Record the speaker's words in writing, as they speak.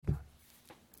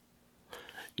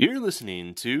You're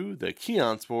listening to the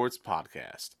Keon Sports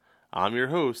Podcast. I'm your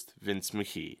host, Vince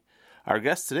McKee. Our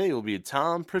guest today will be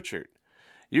Tom Prichard.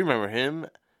 You remember him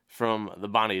from the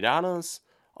Bonnie Donnas,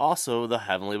 also the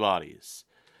Heavenly Bodies.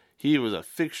 He was a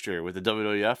fixture with the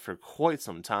WWF for quite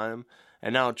some time,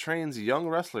 and now trains young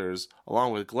wrestlers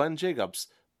along with Glenn Jacobs,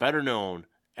 better known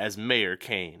as Mayor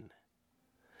Kane.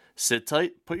 Sit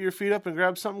tight, put your feet up, and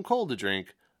grab something cold to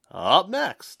drink. Up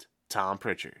next, Tom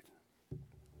Prichard.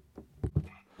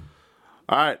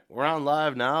 All right, we're on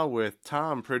live now with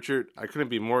Tom Prichard. I couldn't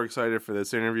be more excited for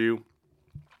this interview.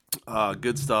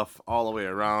 Good stuff all the way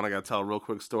around. I got to tell a real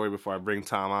quick story before I bring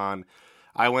Tom on.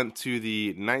 I went to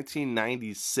the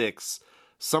 1996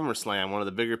 SummerSlam, one of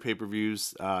the bigger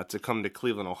pay-per-views to come to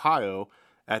Cleveland, Ohio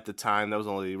at the time. That was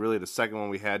only really the second one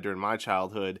we had during my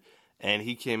childhood. And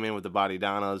he came in with the Bonnie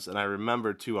Donnas, and I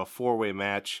remember, too, a four-way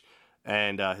match.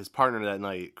 And his partner that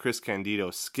night, Chris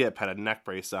Candido, Skip, had a neck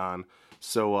brace on.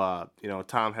 So,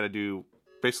 Tom had to do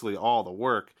basically all the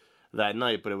work that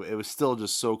night, but it was still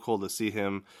just so cool to see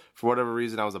him. For whatever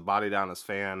reason, I was a Bonnie Donnas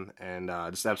fan, and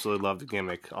just absolutely loved the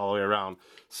gimmick all the way around.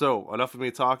 So, enough of me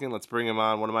talking. Let's bring him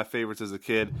on. One of my favorites as a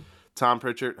kid, Tom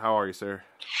Prichard. How are you, sir?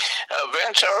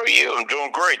 Vince, how are you? I'm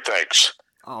doing great, thanks.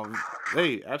 Oh,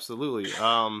 hey, absolutely.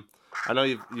 I know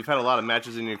you've had a lot of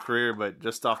matches in your career, but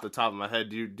just off the top of my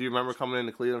head, do you remember coming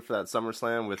into Cleveland for that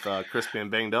SummerSlam with Chris being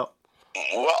banged up?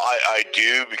 Well, I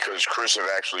do, because Chris had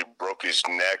actually broke his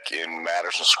neck in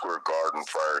Madison Square Garden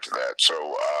prior to that.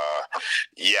 So,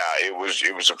 it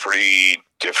was a pretty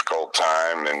difficult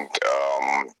time, and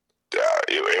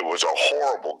it was a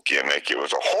horrible gimmick. It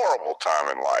was a horrible time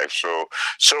in life. So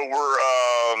we're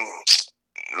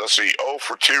let's see, 0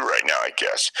 for 2 right now, I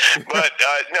guess. But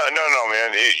no,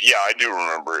 man. I do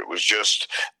remember. It was just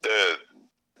the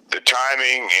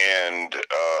timing, and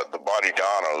the Bonnie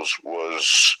Donnas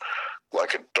was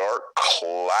like a dark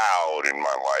cloud in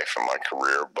my life and my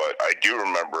career. But I do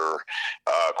remember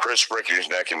Chris breaking his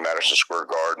neck in Madison Square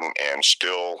Garden and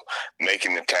still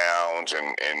making the towns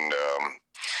and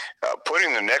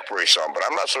putting the neck brace on. But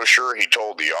I'm not so sure he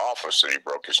told the office that he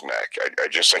broke his neck. I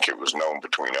just think it was known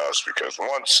between us, because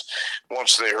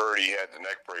once they heard he had the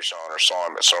neck brace on or saw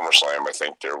him at SummerSlam, I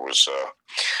think there was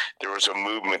a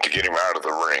movement to get him out of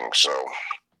the ring. So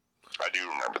I do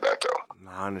remember that, though.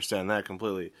 I understand that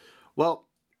completely. Well,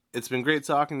 it's been great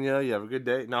talking to you. You have a good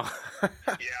day. No.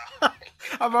 Yeah.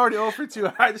 I'm already 0 for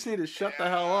 2. I just need to shut the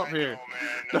hell up here.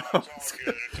 No, man. No, it's all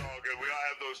good. It's all good. We all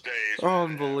have those days.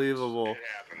 Unbelievable. It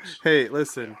happens. Hey,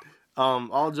 listen.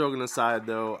 All joking aside,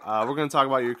 though, we're going to talk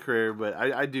about your career, but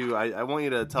I want you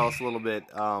to tell us a little bit,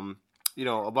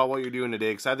 about what you're doing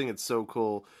today, because I think it's so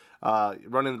cool.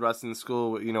 Running the wrestling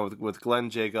school, with Glenn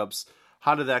Jacobs.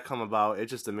 How did that come about?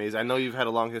 It's just amazing. I know you've had a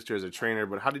long history as a trainer,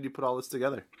 but how did you put all this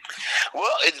together?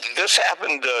 Well, this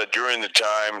happened during the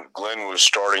time Glenn was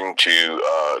starting to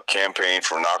campaign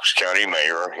for Knox County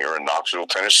mayor here in Knoxville,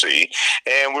 Tennessee,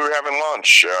 and we were having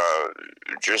lunch,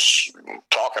 just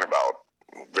talking about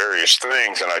various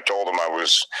things, and I told him I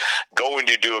was going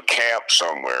to do a camp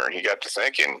somewhere, and he got to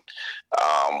thinking,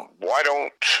 why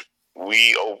don't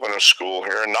we open a school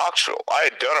here in Knoxville? I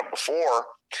had done it before,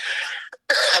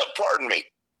 pardon me,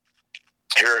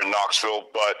 here in Knoxville,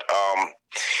 but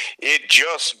it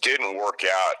just didn't work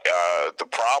out. The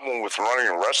problem with running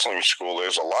a wrestling school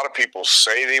is a lot of people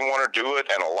say they want to do it,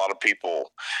 and a lot of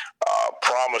people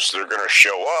promise they're going to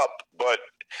show up, but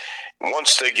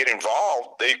once they get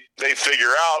involved, they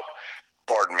figure out,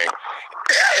 pardon me,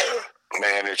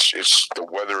 man, it's the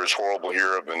weather is horrible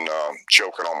here. I've been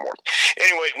choking on more.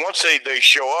 Anyway, once they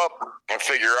show up and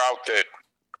figure out that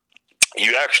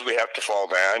you actually have to fall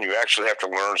down, you actually have to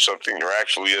learn something, there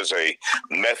actually is a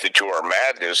method to our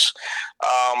madness,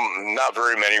 not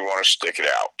very many want to stick it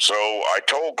out. So I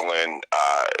told Glenn,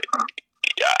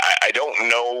 I don't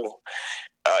know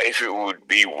if it would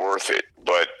be worth it,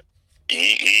 but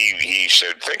he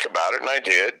said, think about it, and I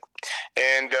did.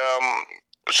 And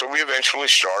so we eventually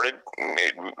started.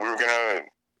 We were going to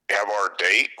have our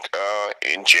date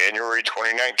in January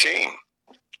 2019.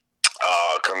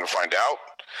 Come to find out,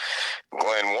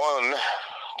 Glenn won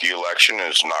the election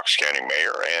as Knox County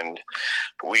mayor, and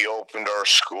we opened our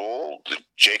school, the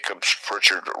Jacobs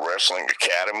Prichard Wrestling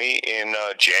Academy, in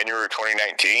January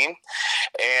 2019.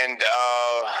 And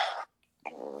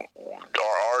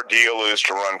our deal is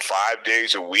to run 5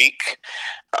 days a week,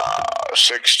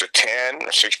 6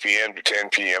 p.m. to 10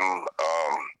 p.m.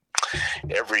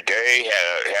 Every day,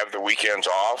 have the weekends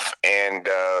off, and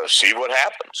see what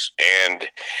happens. And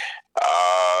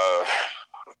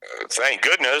thank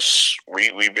goodness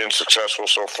we've been successful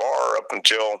so far up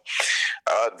until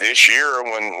this year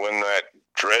when that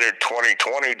dreaded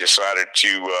 2020 decided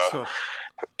to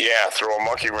throw a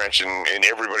monkey wrench in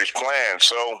everybody's plan.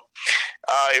 So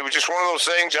it was just one of those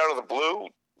things out of the blue,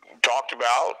 talked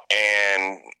about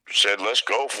and said, let's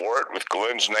go for it with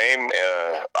Glenn's name,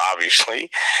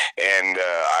 obviously. And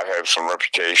I have a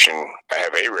reputation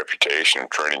of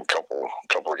training a couple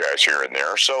of guys here and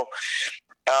there. So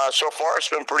so far it's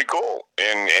been pretty cool.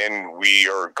 And we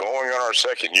are going on our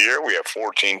second year. We have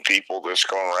 14 people this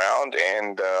going around,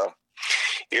 and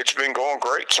it's been going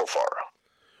great so far.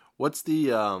 What's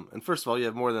the and first of all, you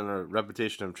have more than a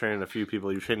reputation of training a few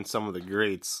people. You've trained some of the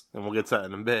greats, and we'll get to that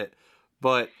in a bit.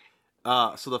 But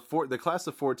so the class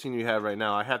of 14 you have right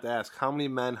now, I have to ask, how many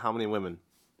men, how many women?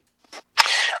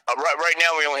 Right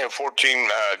now we only have 14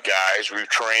 guys. We've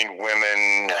trained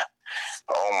women.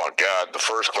 Oh my God! The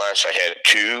first class I had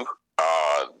 2.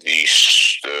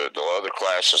 The other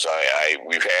classes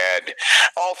we've had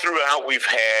all throughout. We've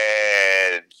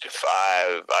had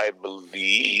 5, I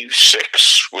believe,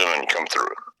 6 women come through.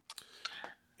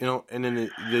 You know, and in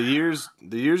the years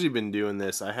you've been doing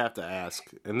this, I have to ask,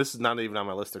 and this is not even on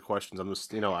my list of questions. I'm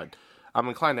just, I'm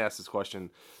inclined to ask this question.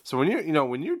 So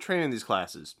when you're training these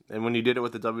classes, and when you did it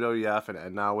with the WWF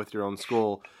and now with your own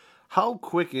school, how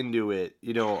quick into it,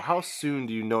 how soon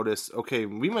do you notice, okay,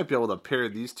 we might be able to pair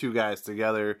these 2 guys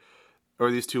together,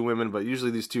 or these 2 women, but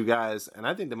usually these 2 guys, and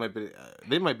I think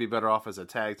they might be better off as a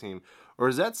tag team. Or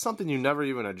is that something you never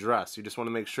even address? You just want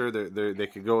to make sure they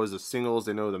could go as a singles,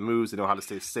 they know the moves, they know how to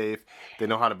stay safe, they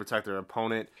know how to protect their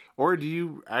opponent? Or do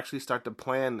you actually start to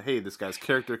plan, hey, this guy's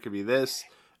character could be this,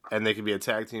 and they could be a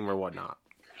tag team or whatnot?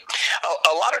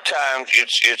 A lot of times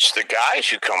it's the guys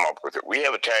who come up with it. We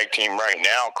have a tag team right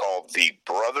now called the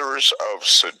Brothers of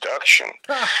Seduction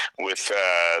with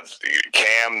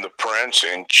Cam the Prince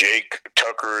and Jake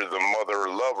Tucker the Mother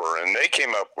Lover, and they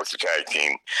came up with the tag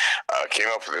team, came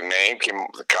up with a name, came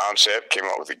up with a concept, came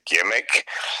up with a gimmick,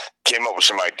 came up with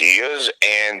some ideas,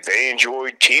 and they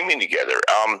enjoyed teaming together.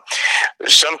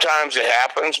 Sometimes it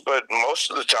happens, but most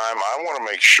of the time I want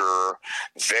to make sure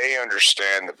they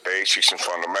understand the basics and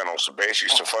fundamentals. The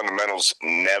basics and fundamentals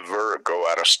never go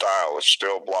out of style. It's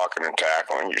still blocking and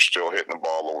tackling. You're still hitting the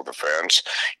ball over the fence.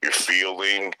 You're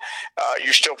fielding.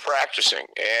 You're still practicing.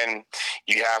 And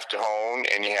you have to hone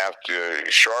and you have to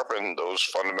sharpen those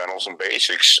fundamentals and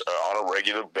basics on a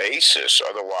regular basis.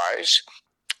 Otherwise,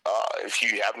 if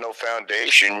you have no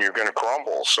foundation, you're going to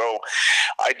crumble. So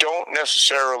I don't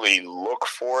necessarily look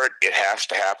for it. It has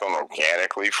to happen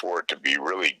organically for it to be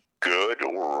really good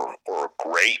or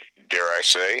great, dare I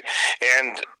say.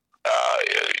 And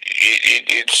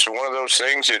it's one of those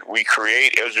things that we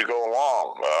create as we go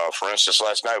along. For instance,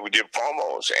 last night we did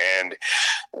promos, and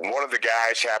one of the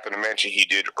guys happened to mention he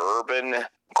did urban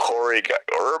choreographed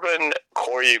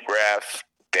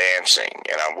dancing,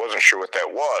 and I wasn't sure what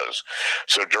that was.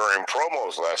 So during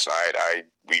promos last night,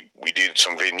 we did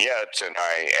some vignettes, and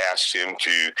I asked him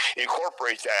to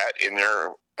incorporate that in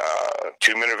their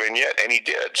 2-minute vignette, and he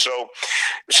did. So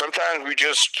sometimes we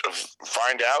just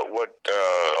find out what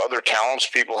other talents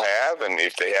people have, and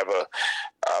if they have a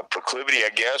proclivity, I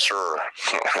guess, or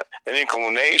an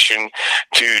inclination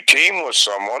to team with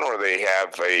someone, or they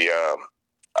have a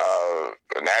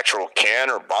natural kin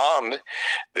or bond,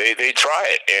 they try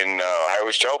it. And I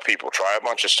always tell people, try a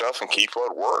bunch of stuff and keep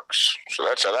what works. So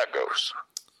that's how that goes.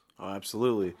 Oh,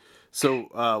 absolutely. So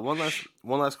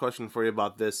one last question for you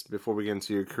about this before we get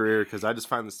into your career, because I just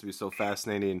find this to be so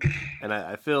fascinating, and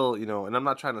I feel, and I'm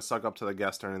not trying to suck up to the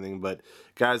guest or anything, but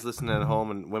guys listening at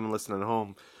home and women listening at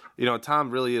home,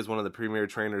 Tom really is one of the premier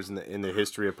trainers in the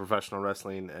history of professional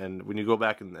wrestling, and when you go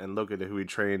back and look at who he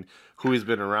trained, who he's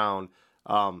been around,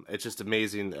 it's just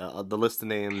amazing, the list of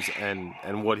names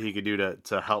and what he could do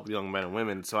to help young men and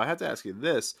women. So I have to ask you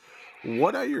this.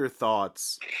 What are your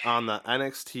thoughts on the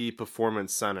NXT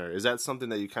Performance Center? Is that something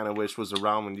that you kind of wish was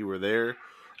around when you were there?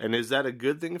 And is that a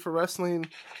good thing for wrestling?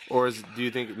 Or do you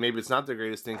think maybe it's not the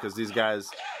greatest thing because these guys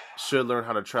should learn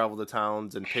how to travel to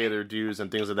towns and pay their dues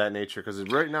and things of that nature? Because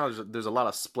right now there's a lot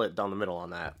of split down the middle on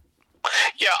that.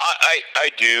 Yeah, I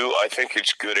do. I think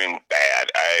it's good and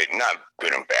bad. Not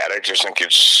good and bad. I just think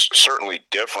it's certainly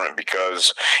different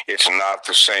because it's not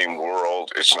the same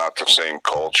world. It's not the same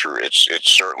culture. It's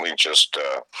certainly just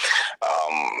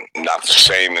not the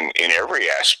same in every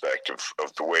aspect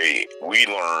of the way we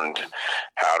learned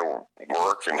how to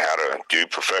work and how to do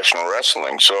professional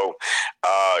wrestling. So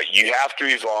you have to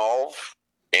evolve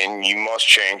and you must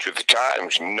change with the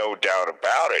times, no doubt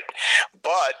about it.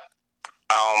 But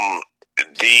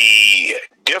the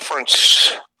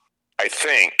difference, I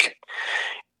think,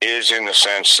 is in the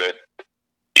sense that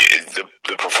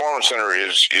the performance center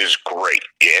is great,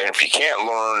 and if you can't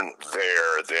learn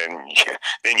there, then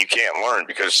you can't learn,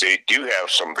 because they do have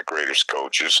some of the greatest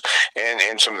coaches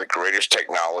and some of the greatest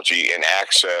technology and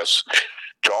access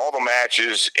to all the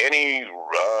matches, any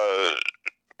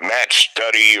match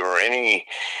study or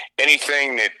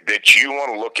anything that you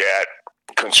want to look at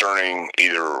concerning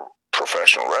either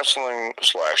professional wrestling /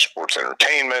 sports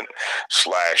entertainment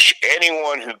 /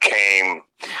 anyone who came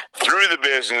through the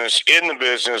business, in the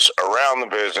business, around the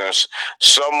business.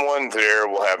 Someone there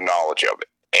will have knowledge of it.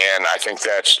 And I think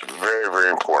that's very, very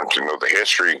important to know the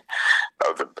history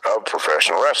of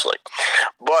professional wrestling.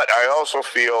 But I also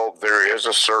feel there is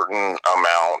a certain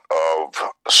amount of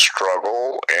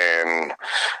struggle and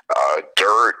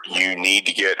dirt you need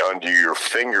to get under your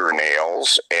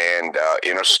fingernails, and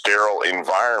in a sterile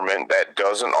environment that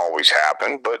doesn't always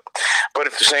happen. But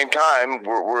at the same time,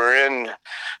 we're in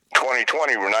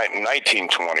 2020, we're not in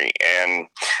 1920, and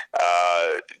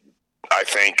I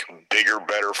think bigger,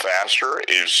 better, faster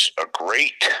is a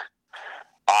great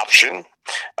option.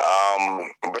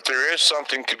 But there is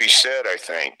something to be said, I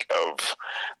think, of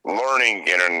learning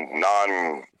in a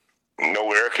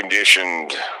no air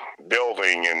conditioned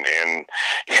building and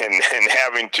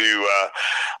having to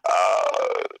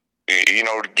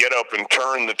get up and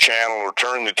turn the channel or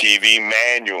turn the TV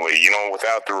manually,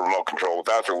 without the remote control,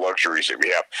 without the luxuries that we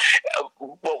have.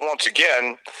 But once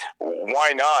again,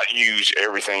 why not use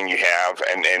everything you have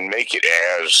and make it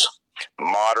as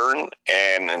modern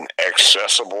and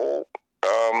accessible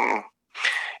and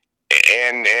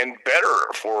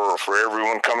better for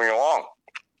everyone coming along?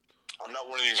 I'm not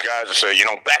one of these guys that say,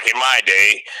 back in my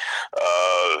day,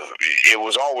 it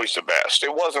was always the best.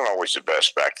 It wasn't always the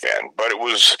best back then, but it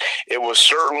was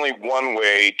certainly one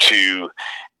way to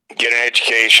get an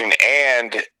education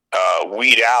and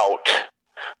weed out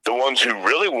the ones who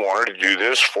really wanted to do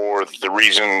this for the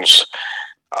reasons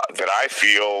that I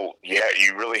feel you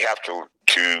really have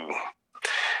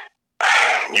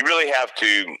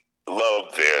to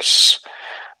love this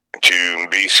to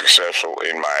be successful,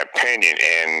 in my opinion.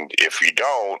 And if you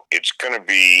don't, it's going to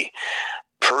be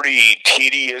pretty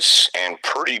tedious and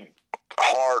pretty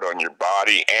hard on your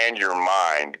body and your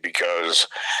mind, because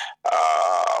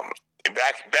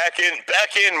back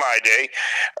in my day,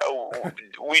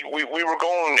 we were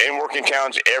going and working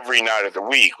towns every night of the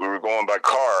week. We were going by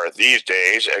car. These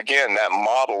days, again, that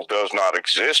model does not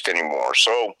exist anymore.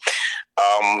 So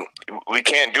we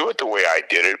can't do it the way I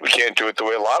did it. We can't do it the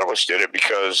way a lot of us did it,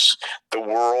 because the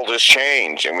world has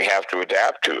changed and we have to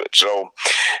adapt to it. So,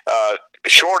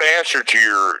 short answer to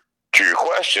your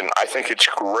question, I think it's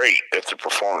great that the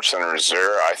Performance Center is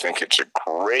there. I think it's a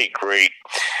great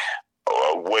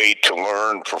way to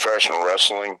learn professional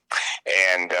wrestling,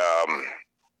 and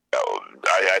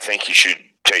I think you should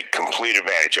take complete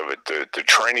advantage of it. The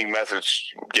training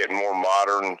methods get more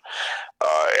modern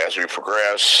as we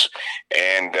progress,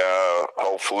 and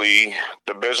hopefully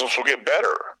the business will get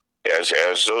better as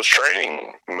those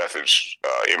training methods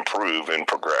improve and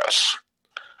progress.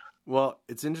 Well,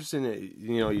 it's interesting that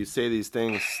you say these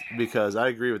things, because I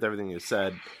agree with everything you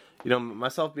said.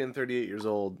 Myself being 38 years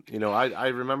old, I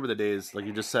remember the days, like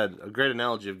you just said, a great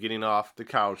analogy of getting off the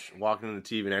couch, walking to the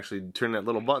TV, and actually turning that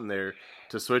little button there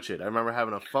to switch it. I remember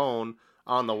having a phone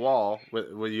on the wall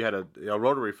where you had a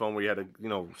rotary phone where you had to,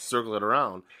 circle it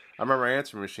around. I remember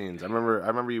answering machines. I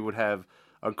remember you would have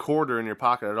a quarter in your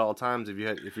pocket at all times if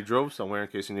you drove somewhere in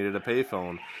case you needed a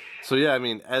payphone. So yeah,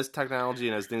 as technology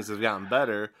and as things have gotten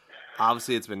better,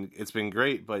 obviously it's been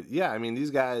great. But yeah,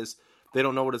 these guys, they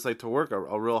don't know what it's like to work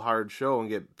a real hard show and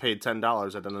get paid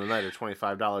 $10 at the end of the night or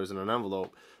 $25 in an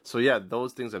envelope. So yeah,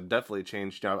 those things have definitely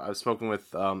changed. I've spoken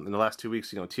with in the last 2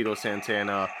 weeks, Tito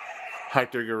Santana,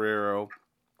 Hector Guerrero,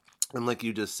 and like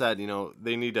you just said,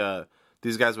 they need to.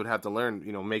 These guys would have to learn,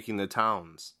 making those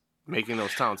towns,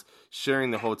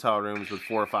 sharing the hotel rooms with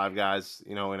 4 or 5 guys,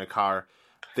 in a car,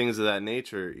 things of that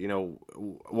nature.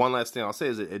 One last thing I'll say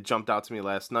is it jumped out to me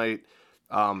last night.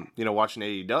 Watching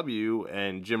AEW,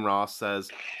 and Jim Ross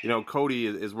says, Cody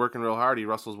is working real hard. He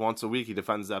wrestles once a week. He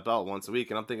defends that belt once a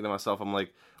week. And I'm thinking to myself, I'm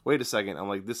like, wait a second. I'm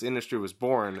like, this industry was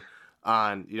born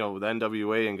on, the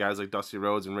NWA and guys like Dusty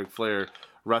Rhodes and Ric Flair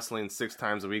wrestling 6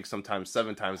 times a week, sometimes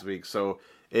 7 times a week. So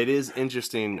it is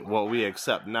interesting what we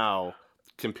accept now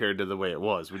compared to the way it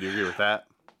was. Would you agree with that?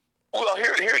 Well,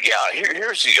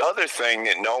 here's the other thing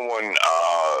that no one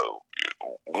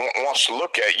wants to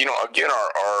look at. Again,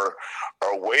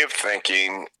 our way of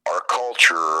thinking, our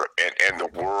culture, and the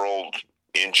world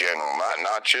in general,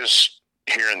 not just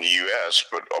here in the U.S.,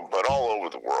 but all over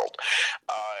the world.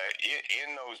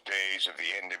 In those days of the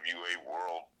NWA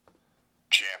world,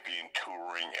 champion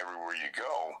touring everywhere you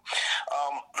go.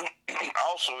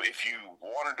 Also, if you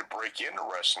wanted to break into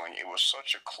wrestling, it was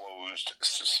such a closed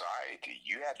society.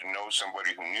 You had to know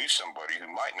somebody who knew somebody who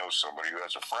might know somebody who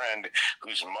has a friend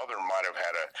whose mother might have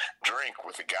had a drink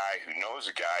with a guy who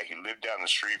knows a guy who lived down the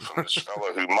street from this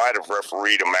fellow who might have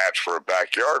refereed a match for a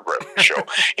backyard show.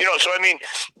 So I mean,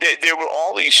 there were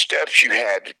all these steps you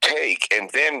had to take, and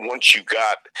then once you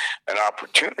got an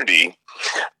opportunity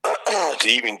to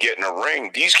even get in a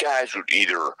ring, these guys would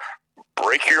either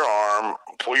break your arm,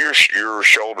 pull your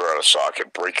shoulder out of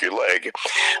socket, break your leg.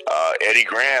 Eddie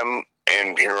Graham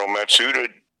and Hiro Matsuda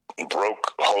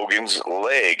broke Hulk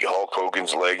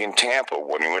Hogan's leg in Tampa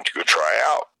when he went to go try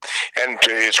out. And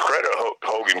to his credit,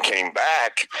 Hogan came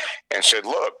back and said,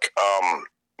 look,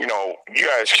 you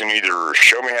guys can either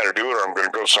show me how to do it or I'm going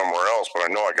to go somewhere else, but I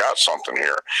know I got something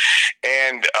here.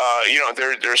 And,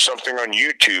 there's something on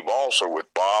YouTube also with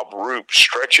Bob Roop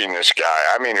stretching this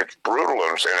guy. I mean, it's brutal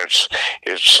and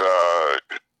it's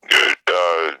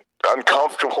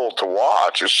uncomfortable to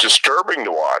watch. It's disturbing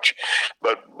to watch.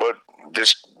 But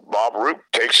this Bob Roop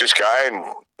takes this guy and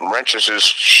wrenches his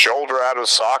shoulder out of the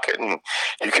socket, and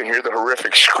you can hear the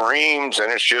horrific screams,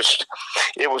 and it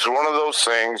was one of those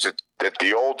things that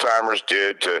the old timers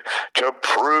did to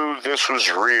prove this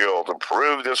was real, to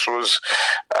prove this was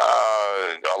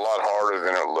a lot harder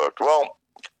than it looked. Well,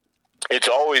 it's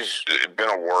always been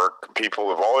a work.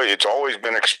 It's always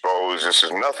been exposed. This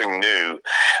is nothing new,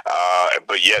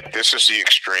 but yet this is the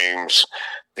extremes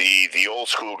the old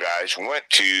school guys went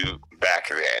to back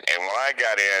then. And when I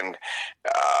got in,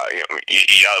 I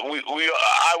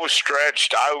was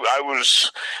stretched. I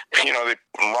was,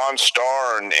 Ron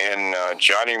Starr and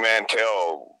Johnny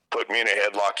Mantell put me in a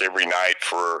headlock every night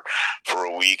for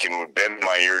a week and would bend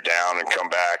my ear down and come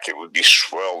back. It would be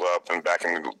swelled up, and back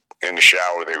in the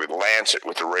shower they would lance it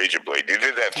with the razor blade. They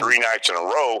did that 3 nights in a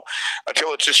row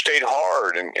until it just stayed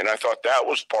hard, and I thought that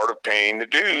was part of paying the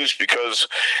dues, because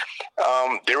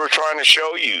they were trying to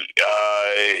show you,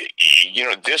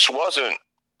 this wasn't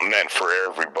meant for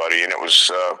everybody, and it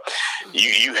was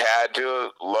you had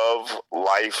to love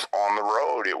life on the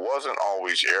road. It wasn't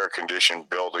always air-conditioned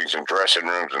buildings and dressing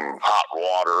rooms and hot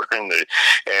water, and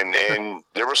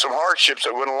there were some hardships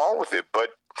that went along with it,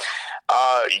 but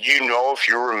if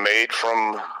you were made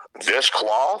from this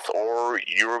cloth or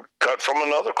you were cut from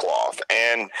another cloth.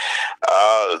 And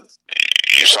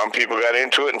some people got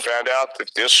into it and found out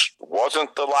that this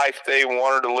wasn't the life they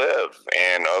wanted to live.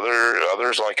 And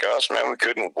others like us, man, we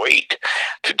couldn't wait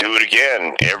to do it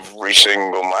again every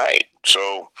single night.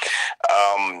 So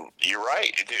you're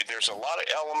right. There's a lot of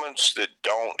elements that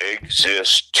don't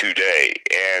exist today.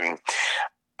 And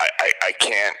I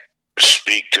can't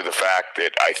speak to the fact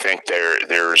that I think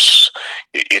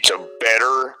it's a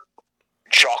better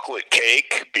chocolate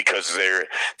cake because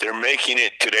they're making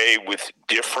it today with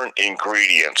different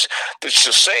ingredients. It's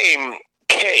the same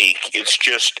cake. It's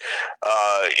just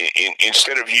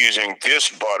instead of using this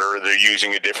butter, they're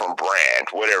using a different brand.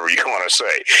 Whatever you want to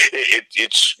say,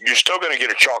 you're still going to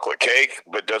get a chocolate cake,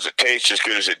 but does it taste as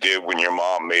good as it did when your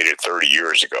mom made it 30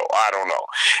 years ago? I don't know.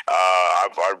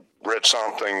 I've read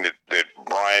something that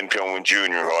Brian Pillman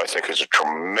Jr., who I think is a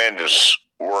tremendous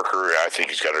worker. I think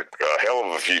he's got a hell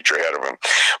of a future ahead of him.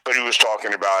 But he was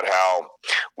talking about how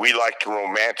we like to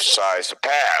romanticize the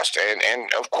past.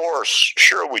 And of course,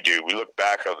 sure we do. We look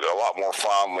back a lot more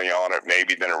fondly on it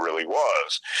maybe than it really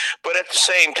was. But at the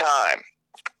same time,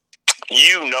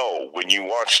 when you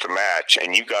watched the match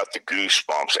and you got the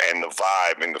goosebumps and the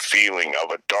vibe and the feeling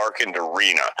of a darkened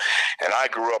arena. And I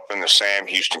grew up in the Sam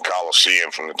Houston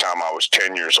Coliseum from the time I was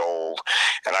 10 years old,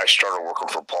 and I started working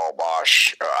for Paul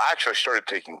Bosch. I started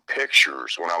taking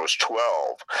pictures when I was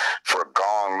 12 for a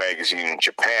Gong magazine in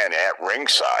Japan at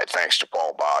ringside, thanks to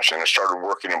Paul Bosch. And I started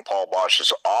working in Paul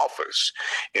Bosch's office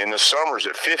in the summers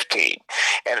at 15.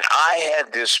 And I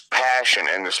had this passion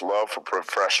and this love for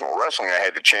professional wrestling. I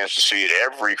had the chance to see it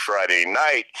every Friday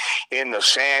night in the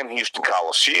Sam Houston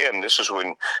Coliseum. This is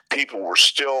when people were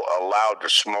still allowed to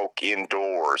smoke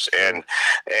indoors, and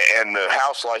the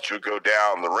house lights would go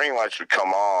down, the ring lights would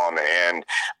come on, and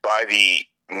by the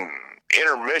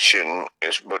intermission,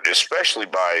 but especially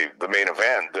by the main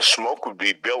event, the smoke would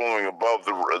be billowing above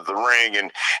the ring, and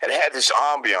it had this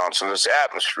ambiance and this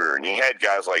atmosphere. And you had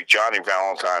guys like Johnny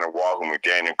Valentine and Wahoo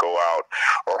McDaniel go out,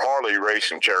 or Harley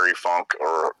Race and Terry Funk,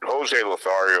 or Jose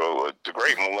Lothario, the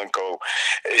great Malenko.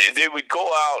 They would go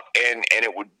out, and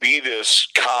it would be this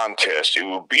contest. It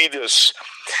would be this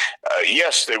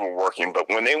Yes, they were working, but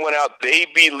when they went out, they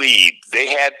believed, they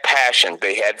had passion,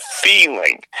 they had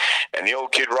feeling. And the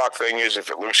old Kid Rock thing is, if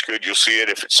it looks good, you'll see it.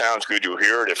 If it sounds good, you'll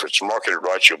hear it. If it's marketed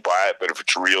right, you'll buy it. But if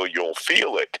it's real, you'll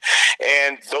feel it.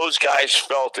 And those guys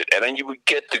felt it, and then you would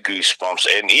get the goosebumps.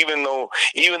 And even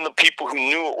the people who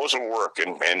knew it wasn't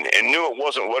working and knew it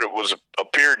wasn't what it was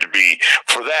appeared to be,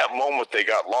 for that moment they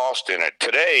got lost in it.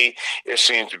 Today, it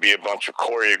seems to be a bunch of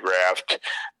choreographed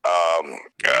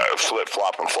flip,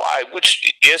 flop, and fly,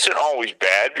 which isn't always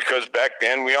bad, because back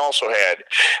then we also had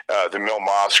the Mil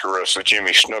Mascaras, the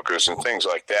Jimmy Snookas, and things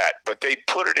like that. But they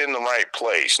put it in the right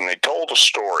place, and they told a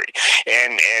story,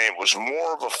 and it was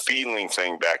more of a feeling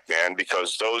thing back then,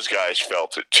 because those guys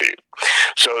felt it too.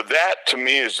 So that, to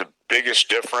me, is the biggest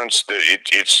difference. That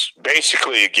it's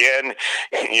basically, again,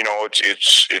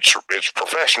 it's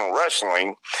professional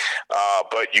wrestling,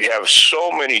 but you have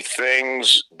so many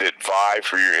things that vie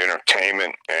for your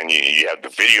entertainment, and you have the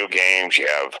video games, you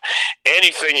have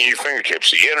anything at your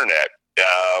fingertips, the internet.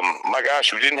 My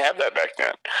gosh, we didn't have that back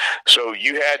then. So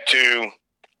you had to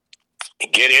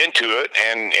get into it,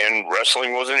 and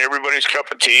wrestling wasn't everybody's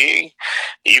cup of tea,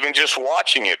 even just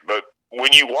watching it. But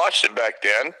when you watched it back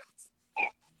then,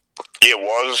 it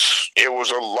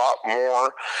was a lot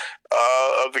more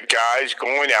of the guys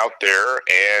going out there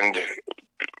and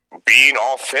being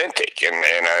authentic, and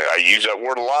I use that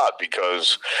word a lot,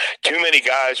 because too many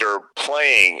guys are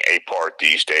playing a part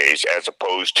these days as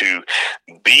opposed to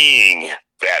being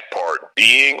that part,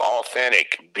 being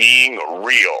authentic, being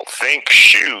real. Think,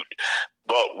 shoot,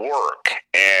 but work.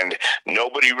 And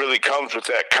nobody really comes with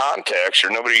that context, or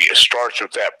nobody starts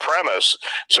with that premise.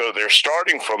 So they're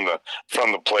starting from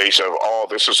the place of, oh,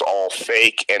 this is all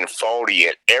fake and phony,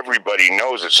 and everybody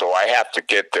knows it. So I have to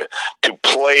get to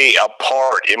play a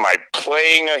part. Am I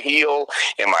playing a heel?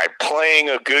 Am I playing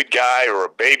a good guy or a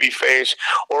baby face?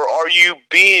 Or are you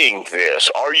being this?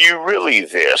 Are you really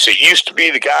this? It used to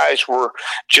be the guys were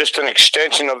just an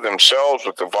extension of themselves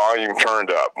with the volume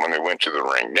turned up when they went to the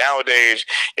ring. Nowadays,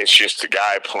 it's just the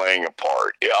guy playing a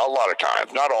part. A lot of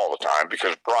times, not all the time,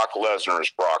 because Brock Lesnar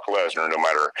is Brock Lesnar no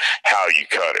matter how you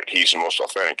cut it. He's the most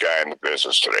authentic guy in the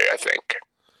business today, I think.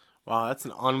 Wow, that's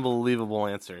an unbelievable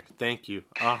answer. Thank you.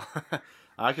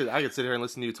 I could sit here and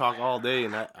listen to you talk all day,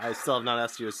 and I still have not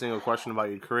asked you a single question about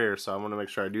your career, so I want to make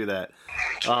sure I do that.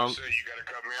 You got to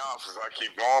cut me off if I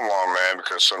keep going long, man,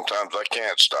 because sometimes I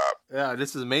can't stop. Yeah,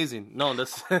 this is amazing. No,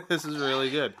 this this is really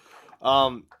good.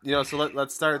 So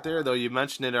let's start there, though. You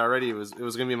mentioned it already. It was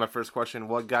going to be my first question.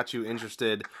 What got you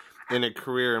interested in a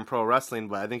career in pro wrestling?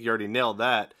 But I think you already nailed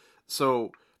that.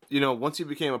 So, once you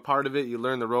became a part of it, you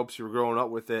learned the ropes, you were growing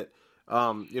up with it.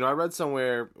 I read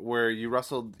somewhere where you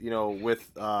wrestled,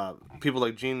 with people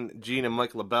like Gene and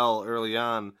Mike LaBelle early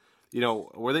on.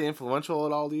 Were they influential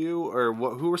at all to you, or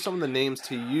who were some of the names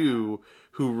to you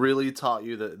who really taught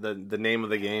you the name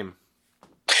of the game?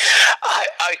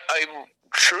 I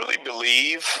truly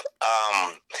believe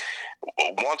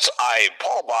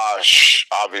Paul Bosch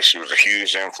obviously was a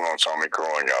huge influence on me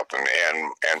growing up,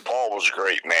 and Paul was a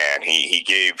great man. He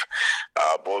gave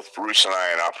both Bruce and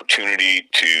I an opportunity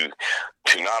to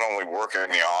not only work in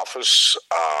the office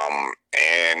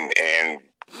and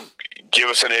give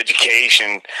us an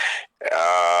education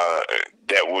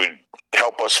that would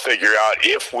help us figure out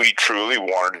if we truly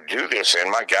wanted to do this.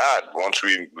 And my God, once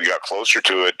we got closer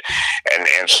to it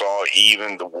and saw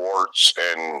even the warts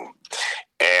and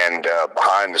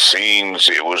behind the scenes,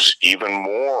 it was even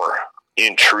more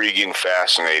intriguing,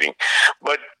 fascinating.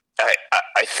 But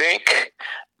I think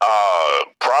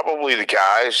probably the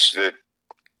guys that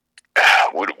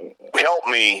would help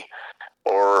me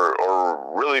or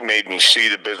really made me see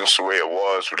the business the way it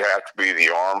was would have to be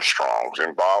the Armstrongs.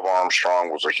 And Bob Armstrong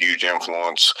was a huge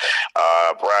influence.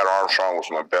 Brad Armstrong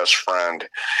was my best friend.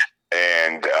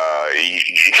 And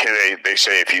they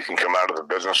say if you can come out of the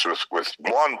business with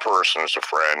one person as a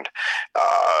friend,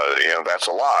 that's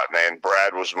a lot. And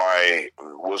Brad was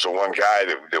the one guy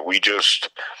that we just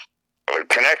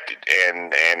connected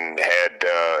and had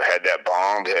that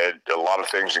bond, had a lot of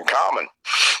things in common.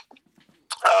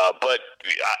 But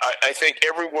I think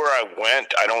everywhere I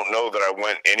went, I don't know that I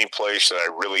went any place that I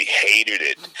really hated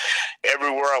it.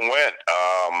 Everywhere I went,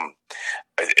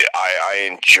 I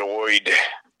enjoyed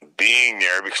being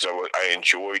there because I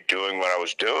enjoyed doing what I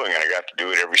was doing, and I got to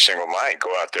do it every single night,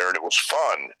 go out there, and it was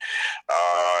fun.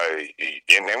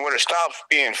 And then when it stops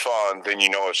being fun, then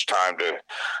it's time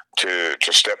to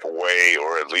step away,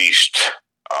 or at least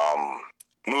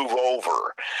move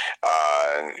over.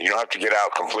 You don't have to get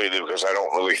out completely, because I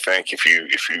don't really think if you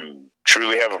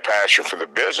truly have a passion for the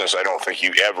business, I don't think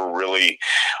you ever really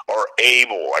are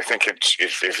able. I think it's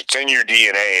if it's in your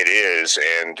DNA, it is,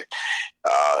 and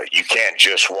you can't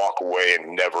just walk away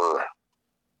and never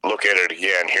look at it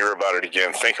again, hear about it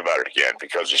again, think about it again,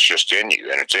 because it's just in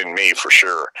you, and it's in me for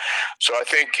sure. So I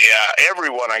think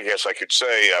everyone, I guess I could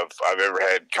say, I've ever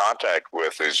had contact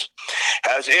with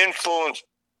has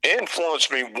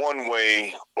influenced me one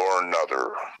way or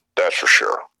another. That's for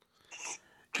sure.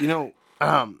 You know,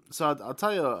 so I'll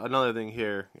tell you another thing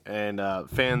here, and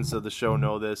fans of the show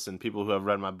know this, and people who have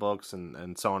read my books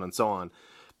and so on and so on.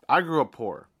 I grew up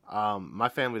poor. My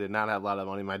family did not have a lot of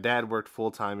money. My dad worked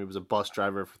full time. He was a bus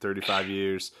driver for 35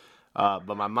 years.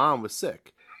 But my mom was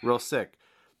sick, real sick.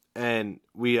 And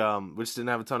we just didn't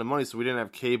have a ton of money, so we didn't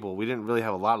have cable. We didn't really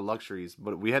have a lot of luxuries.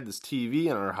 But we had this TV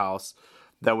in our house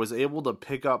that was able to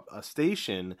pick up a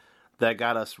station that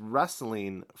got us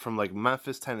wrestling from like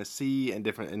Memphis, Tennessee, and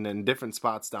different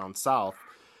spots down south.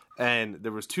 And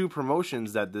there was two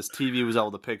promotions that this TV was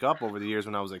able to pick up over the years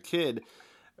when I was a kid.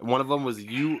 One of them was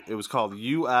it was called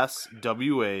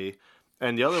USWA,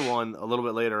 and the other one a little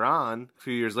bit later on, a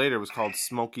few years later, was called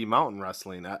Smoky Mountain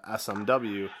Wrestling,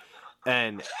 SMW.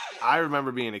 And I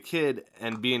remember being a kid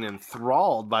and being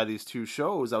enthralled by these two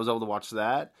shows. I was able to watch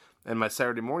that and my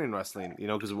Saturday morning wrestling,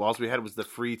 because all we had was the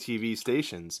free TV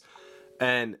stations.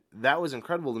 And that was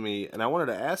incredible to me. And I wanted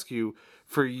to ask you,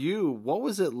 for you, what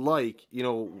was it like?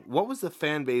 What was the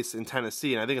fan base in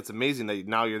Tennessee? And I think it's amazing that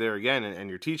now you're there again and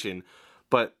you're teaching.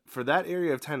 But for that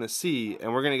area of Tennessee,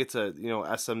 and we're going to get to,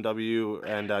 SMW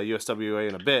and USWA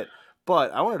in a bit,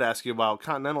 but I wanted to ask you about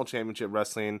Continental Championship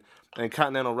Wrestling and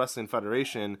Continental Wrestling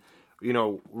Federation.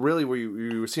 Really where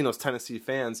you were seeing those Tennessee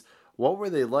fans, what were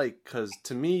they like? Because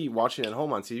to me, watching at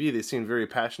home on TV, they seemed very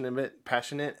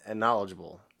passionate and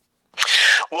knowledgeable.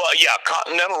 Well, yeah,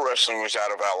 Continental Wrestling was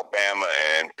out of Alabama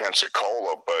and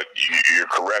Pensacola, but you're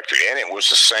correct, and it was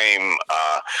the same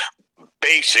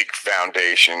basic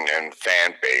foundation and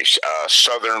fan base,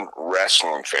 Southern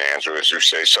wrestling fans, or as you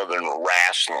say, Southern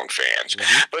wrestling fans.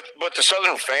 Mm-hmm. But the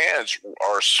Southern fans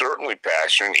are certainly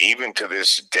passionate, even to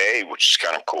this day, which is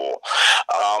kind of cool.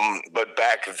 But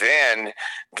back then,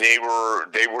 they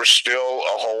were still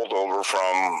a holdover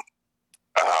from,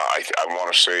 I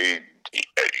want to say,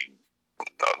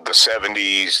 the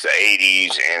 70s, the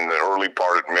 80s, and the early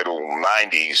part, middle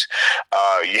 90s,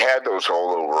 you had those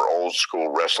holdover old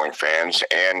school wrestling fans.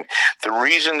 And the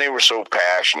reason they were so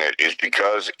passionate is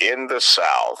because in the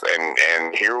South,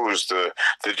 and here was the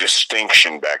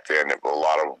distinction back then that a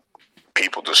lot of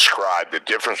people describe the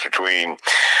difference between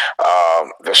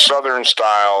the Southern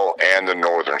style and the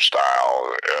Northern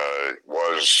style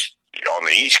was on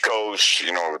the East Coast,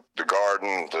 the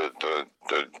Garden, the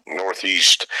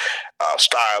Northeast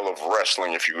style of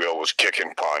wrestling, if you will, was kick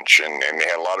and punch, and they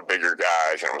had a lot of bigger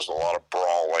guys, and it was a lot of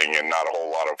brawling and not a whole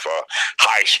lot of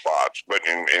high spots. But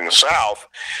in the South,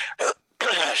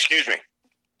 excuse me,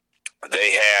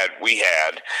 we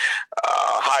had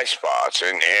high spots,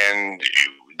 and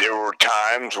there were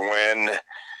times when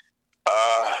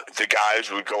the guys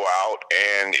would go out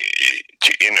and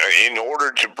in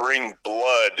order to bring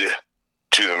blood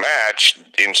to the match,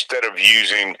 instead of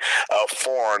using a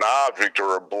foreign object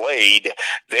or a blade,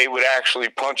 they would actually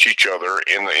punch each other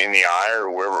in the eye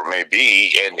or wherever it may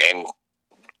be, and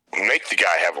make the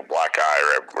guy have a black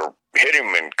eye or hit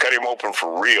him and cut him open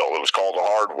for real. It was called the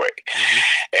hard way.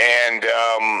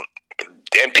 Mm-hmm.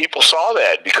 And people saw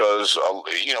that because,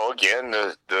 again,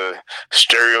 the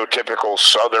stereotypical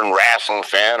Southern wrestling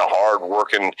fan, a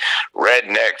hard-working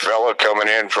redneck fella coming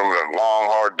in from a long,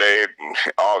 hard day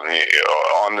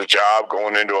on the job,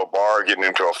 going into a bar, getting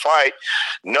into a fight,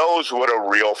 knows what a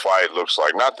real fight looks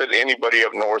like. Not that anybody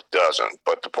up north doesn't,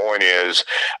 but the point is,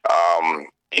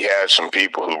 he had some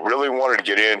people who really wanted to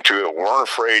get into it, weren't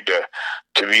afraid to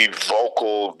be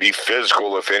vocal, be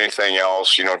physical, if anything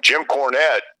else. Jim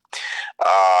Cornette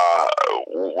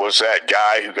was that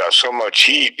guy who got so much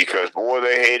heat because, boy,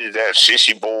 they hated that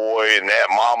sissy boy and that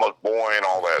mama's boy and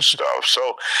all that stuff.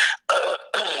 So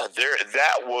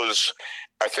that was,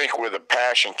 I think, where the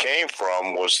passion came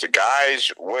from. Was the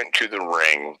guys went to the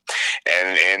ring,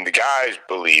 and the guys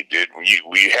believed it.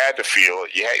 We had to feel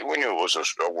it. We knew it was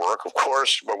a work, of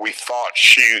course, but we thought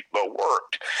shoot, but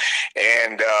worked.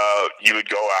 And you would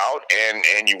go out,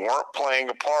 and you weren't playing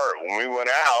a part. When we went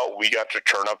out, we got to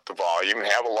turn up the volume and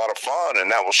have a lot of fun,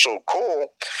 and that was so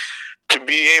cool to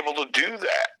be able to do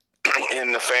that.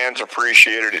 And the fans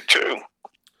appreciated it too.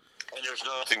 And there's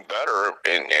nothing better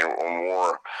and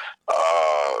more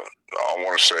I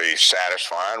want to say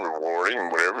satisfying, rewarding,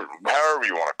 whatever, however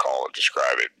you want to call it,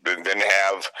 describe it. Then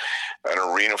have an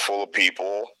arena full of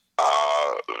people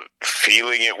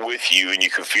feeling it with you, and you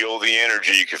can feel the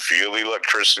energy, you can feel the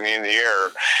electricity in the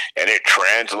air, and it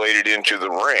translated into the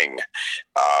ring.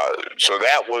 So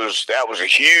that was a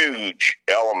huge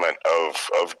element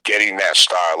of getting that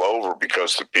style over,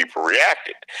 because the people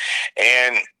reacted.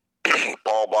 And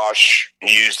Paul Bosch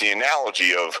used the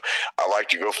analogy of, I like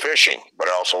to go fishing, but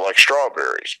I also like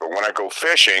strawberries. But when I go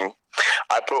fishing,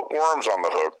 I put worms on the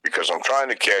hook because I'm trying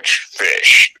to catch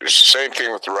fish. It's the same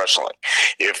thing with the wrestling.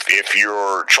 If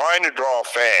you're trying to draw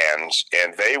fans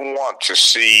and they want to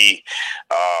see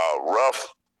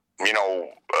rough,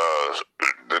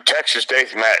 the Texas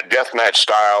death match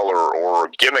style or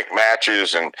gimmick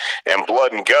matches and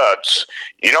blood and guts,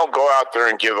 you don't go out there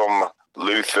and give them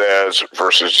Luthez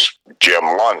versus Jim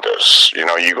Lundas.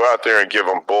 You go out there and give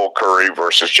them Bull Curry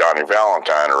versus Johnny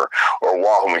Valentine, or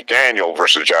Wahoo McDaniel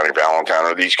versus Johnny Valentine,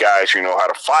 or these guys who know how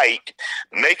to fight.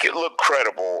 Make it look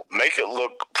credible, make it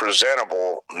look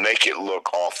presentable, make it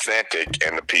look authentic,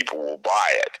 and the people will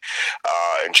buy it.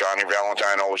 And Johnny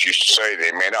Valentine always used to say,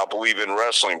 they may not believe in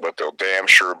wrestling, but they'll damn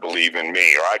sure believe in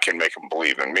me, or I can make them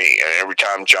believe in me. And every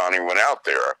time Johnny went out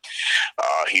there,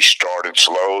 he started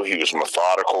slow, he was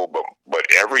methodical, but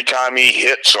every time he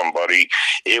hit somebody,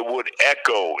 it would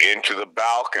echo into the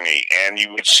balcony, and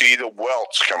you would see the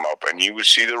welts come up, and you would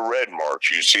see the red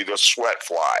marks, you'd see the sweat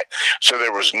fly. So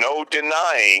there was no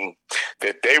denying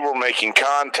that they were making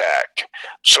contact.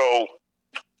 So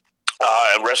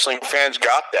wrestling fans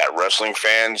got that. Wrestling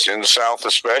fans in the South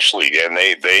especially, and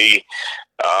they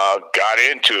got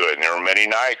into it. And there were many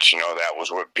nights, that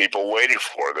was what people waited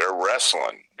for. They're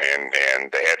wrestling,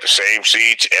 and they had the same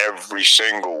seats every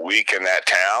single week in that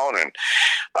town, and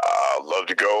loved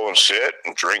to go and sit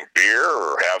and drink beer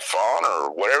or have fun or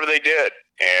whatever they did.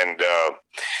 And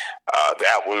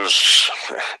that was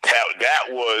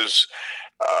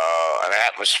an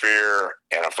atmosphere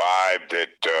and a vibe that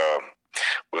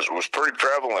was pretty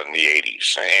prevalent in the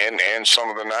 80s and some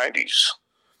of the 90s.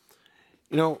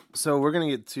 So we're going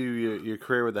to get to your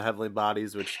career with the Heavenly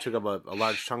Bodies, which took up a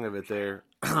large chunk of it there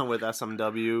with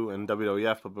SMW and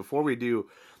WWF. But before we do,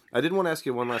 I did want to ask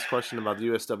you one last question about the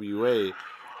USWA.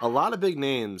 A lot of big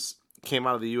names came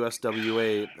out of the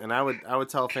USWA, and I would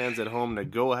tell fans at home to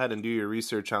go ahead and do your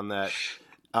research on that.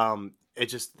 It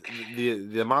just,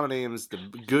 the amount of names, the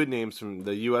good names from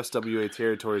the USWA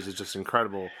territories is just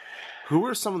incredible. Who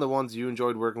were some of the ones you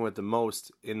enjoyed working with the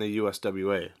most in the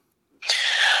USWA?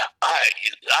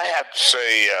 I have to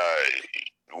say,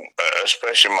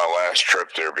 especially my last trip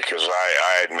there, because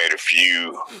I had made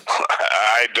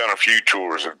I had done a few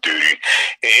tours of duty.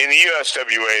 In the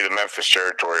USWA, the Memphis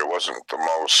territory wasn't the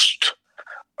most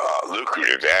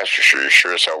lucrative. That's for sure.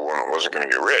 Sure as hell wasn't going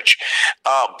to get rich.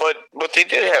 But they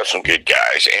did have some good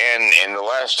guys. And the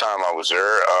last time I was there,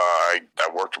 I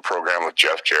worked a program with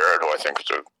Jeff Jarrett, who I think is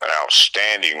an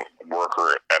outstanding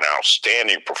worker, an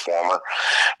outstanding performer.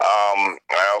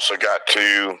 I also got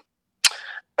to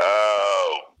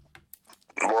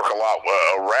work a lot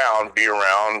be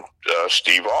around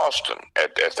Steve Austin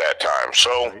at that time.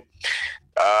 So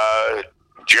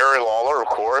Jerry Lawler, of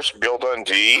course, Bill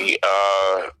Dundee,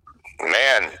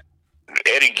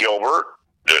 Eddie Gilbert,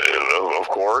 of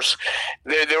course.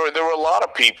 There were a lot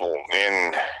of people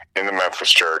in the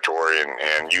Memphis territory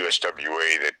and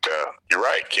USWA that you're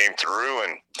right, came through,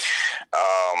 and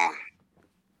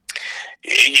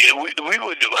we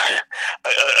would do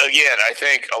again. I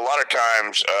think a lot of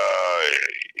times,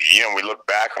 we look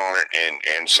back on it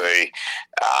and say,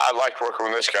 I liked working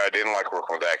with this guy, I didn't like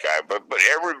working with that guy, but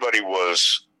everybody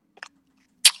was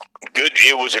good.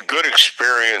 It was a good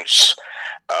experience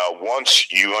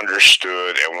once you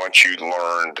understood and once you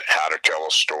learned how to tell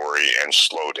a story and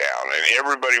slow down. And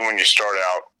everybody, when you start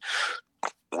out,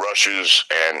 rushes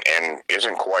and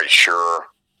isn't quite sure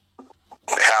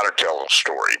how to tell a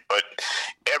story. But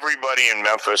everybody in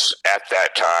Memphis at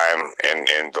that time, and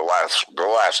the last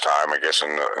time, I guess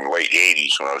in the late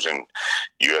 80s when I was in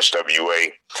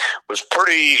USWA, was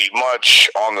pretty much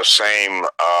on the same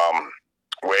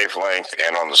wavelength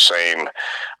and on the same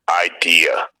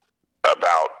idea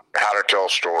about how to tell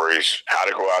stories, how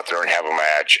to go out there and have a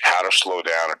match, how to slow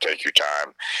down and take your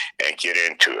time and get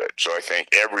into it. So I think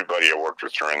everybody I worked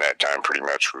with during that time pretty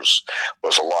much was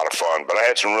a lot of fun. But I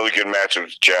had some really good matches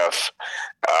with Jeff,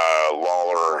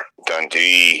 Lawler,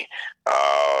 Dundee.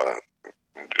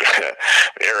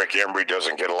 Eric Embry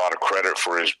doesn't get a lot of credit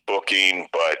for his booking,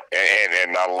 but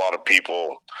and not a lot of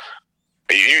people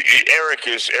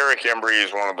Eric Embry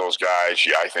is one of those guys.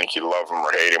 I think you love him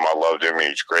or hate him. I loved him.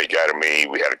 He's a great guy to me.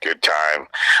 We had a good time,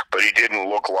 but he didn't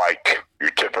look like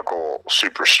your typical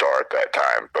superstar at that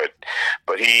time.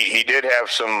 But he did have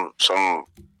some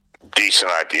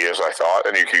decent ideas, I thought,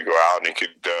 and he could go out and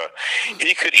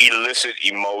he could elicit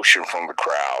emotion from the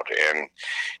crowd,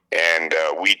 and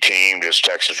we teamed as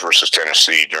Texas versus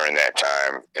Tennessee during that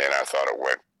time, and I thought it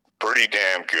went pretty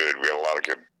damn good. We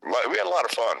had a lot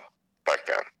of fun back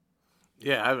then.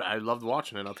 Yeah, I loved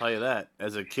watching it. I'll tell you that.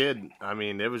 As a kid, I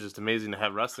mean, it was just amazing to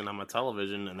have wrestling on my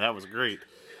television, and that was great.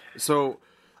 So,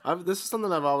 this is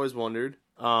something I've always wondered.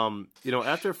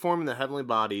 After forming the Heavenly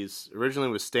Bodies, originally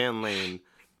with Stan Lane,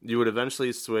 you would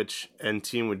eventually switch and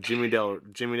team with Jimmy Del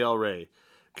Rey.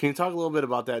 Can you talk a little bit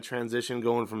about that transition,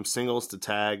 going from singles to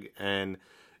tag, and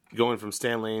going from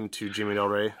Stan Lane to Jimmy Del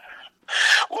Rey?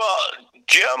 Well,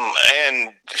 Jim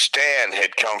and Stan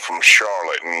had come from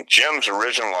Charlotte, and Jim's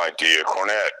original idea,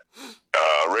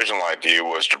 original idea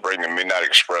was to bring the Midnight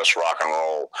Express rock and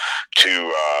roll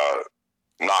to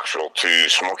Knoxville, to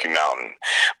Smoky Mountain.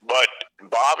 But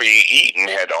Bobby Eaton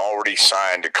had already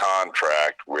signed a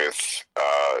contract with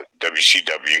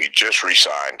WCW. He just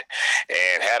re-signed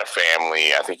and had a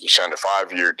family. I think he signed a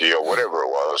 5-year deal, whatever it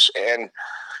was. And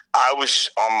I was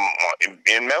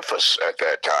in Memphis at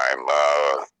that time.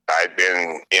 I'd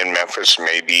been in Memphis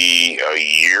maybe a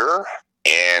year,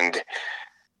 and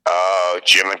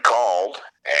Jim had called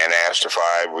and asked if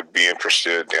I would be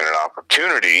interested in an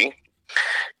opportunity.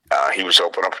 He was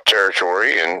opening up a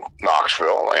territory in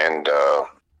Knoxville and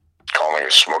calling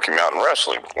it Smoky Mountain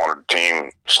Wrestling. Wanted to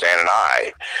team Stan and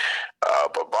I.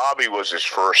 But Bobby was his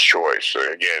first choice.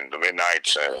 So again, the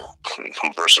Midnights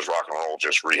versus rock and roll,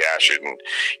 just rehash it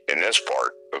in this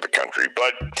part of the country.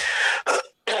 But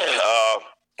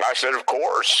I said, of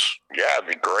course, yeah, it'd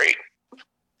be great.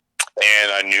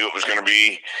 And I knew it was going to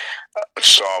be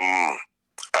some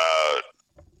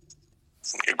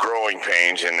growing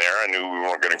pains in there. I knew we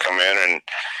weren't going to come in and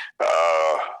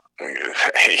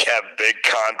have big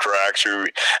contracts.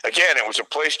 Again, it was a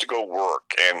place to go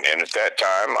work, and at that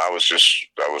time, I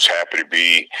was happy to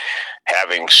be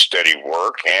having steady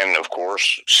work, and of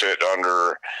course, sit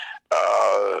under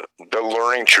the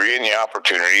learning tree and the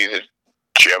opportunity that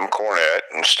Jim Cornette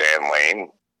and Stan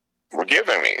Lane were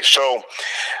giving me. So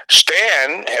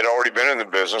Stan had already been in the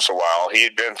business a while. He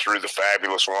had been through the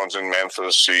Fabulous Ones in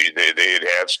Memphis. They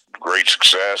had great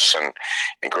success and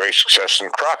great success in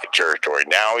the Crockett territory.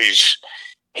 Now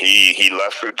he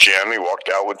left with Jim. He walked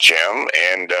out with Jim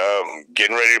and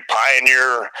getting ready to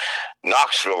pioneer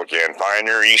Knoxville again,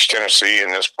 pioneer East Tennessee in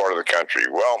this part of the country.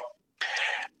 Well,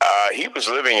 he was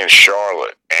living in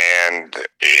Charlotte, and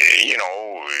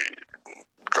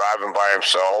driving by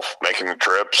himself, making the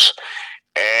trips,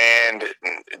 and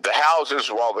the houses,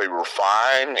 while they were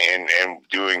fine and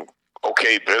doing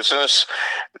okay business,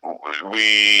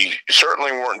 we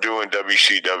certainly weren't doing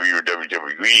WCW or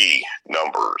WWE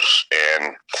numbers.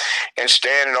 And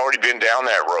Stan had already been down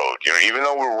that road. Even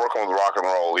though we were working with rock and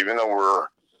roll, even though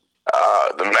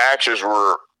the matches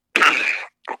were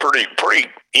pretty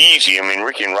easy. I mean,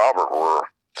 Ricky and Robert were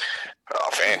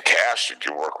fantastic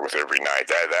to work with every night.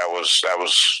 That was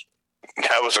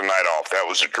a night off. That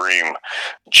was a dream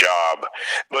job.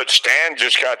 But Stan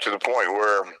just got to the point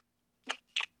where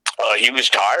he was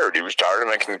tired. He was tired of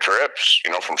making the trips,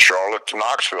 from Charlotte to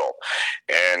Knoxville,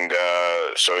 and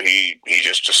so he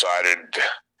just decided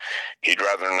he'd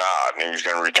rather not, and he was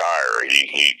going to retire.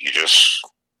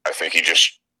 I think he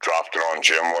just dropped it on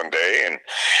Jim one day, and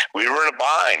we were in a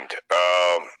bind,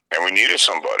 and we needed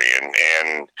somebody,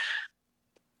 and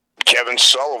Kevin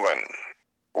Sullivan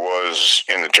was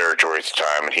in the territory at the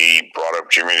time, and he brought up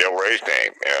Jimmy Del Rey's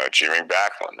name, Jimmy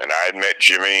Backlund. And I had met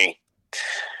Jimmy,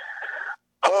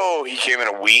 he came in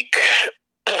a week,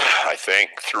 I think.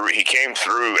 He came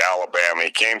through Alabama. He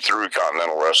came through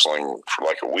Continental Wrestling for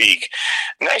like a week.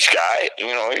 Nice guy,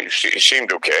 he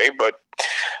seemed okay, but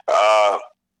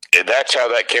that's how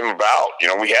that came about.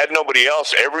 We had nobody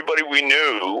else. Everybody we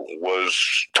knew was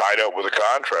tied up with a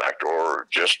contract or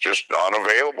just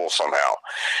unavailable somehow.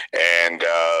 And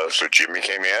so Jimmy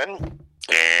came in,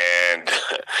 and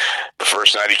the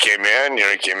first night he came in,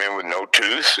 he came in with no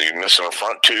tooth. He was missing a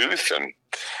front tooth, and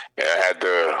had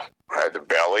the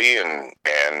belly and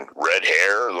red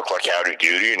hair, looked like Howdy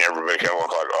Doody, and everybody kind of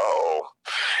looked like, oh.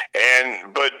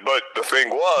 And but the thing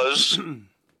was,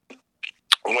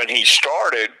 when he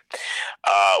started,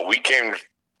 we came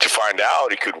to find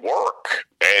out he could work,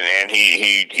 and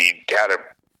he had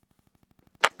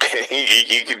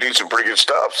he could do some pretty good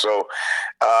stuff. So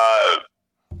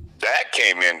that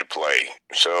came into play.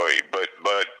 So, but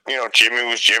Jimmy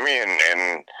was Jimmy,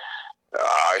 and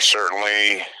I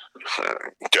certainly,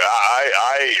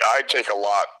 I take a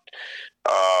lot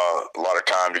of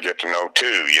time to get to know too.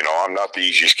 You know, I'm not the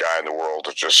easiest guy in the world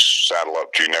to just saddle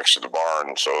up to next to the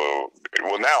barn. So,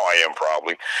 well, now I am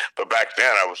probably, but back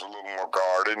then I was a little more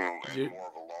guarded and more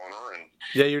of a loner. And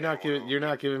Yeah, you're not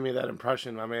giving me that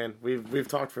impression, my man. We've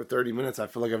talked for 30 minutes. I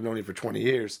feel like I've known you for 20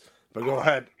 years. But go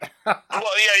ahead. well,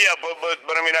 yeah,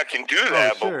 but I mean, I can do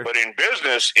that. Sure. But in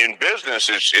business,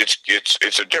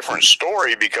 it's a different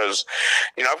story because,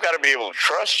 you know, I've got to be able to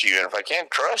trust you, and if I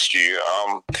can't trust you,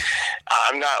 I'm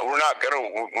not. We're not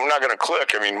gonna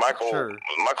click. I mean, Michael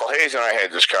Hayes and I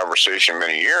had this conversation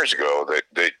many years ago that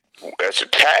as a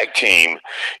tag team,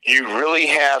 you really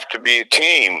have to be a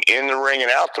team in the ring and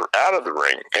out of the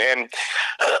ring. And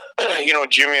you know,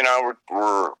 Jimmy and I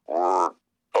were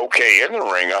okay in the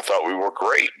ring. I thought we were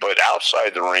great, but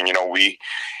outside the ring, you know, we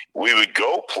would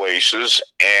go places,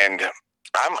 and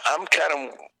I'm kind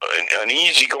of an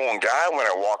easygoing guy when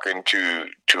I walk into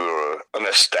an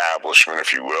establishment,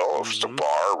 if you will, if it's a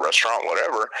bar, a restaurant,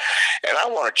 whatever, and I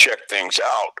want to check things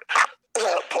out.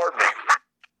 Pardon me.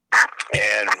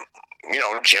 And you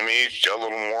know, Jimmy's a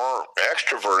little more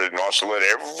extroverted and wants to let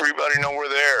everybody know we're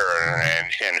there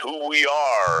and who we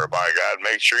are. By God,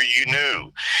 make sure you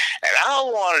knew. And I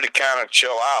wanted to kind of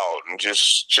chill out and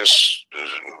just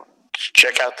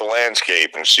check out the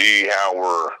landscape and see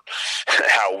how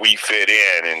we fit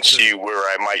in and see where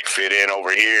I might fit in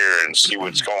over here and see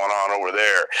what's going on over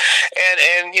there.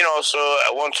 And you know, so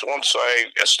once I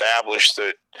established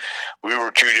that we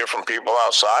were two different people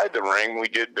outside the ring, we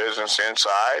did business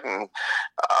inside, and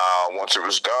once it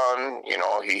was done, you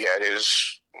know, he had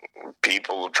his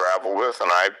people to travel with,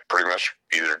 and I pretty much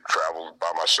either traveled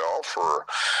by myself or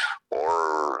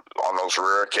on those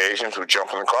rare occasions would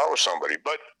jump in the car with somebody.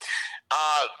 But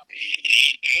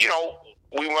you know,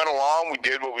 we went along, we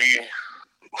did what we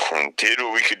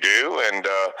could do, and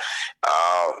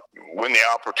when the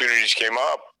opportunities came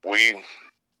up, we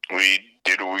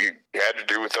did what we had to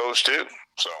do with those too.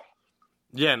 So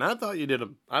yeah, and I thought you did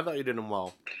them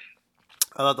well.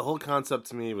 I thought the whole concept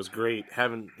to me was great.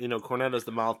 Having, you know, Cornette as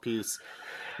the mouthpiece,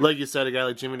 like you said, a guy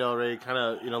like Jimmy Del Rey, kind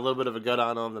of, you know, a little bit of a gut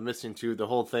on him, the missing tooth, the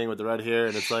whole thing with the red hair,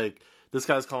 and it's like this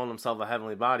guy's calling himself a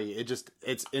heavenly body.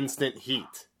 It's instant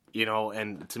heat, you know,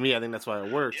 and to me, I think that's why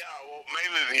it works. Yeah, well,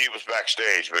 maybe the heat was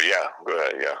backstage, but yeah, go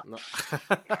ahead, yeah.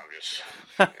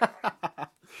 No.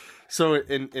 So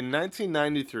in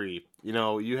 1993, you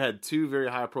know, you had two very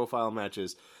high profile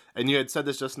matches. And you had said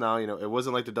this just now, you know, it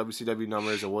wasn't like the WCW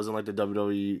numbers, it wasn't like the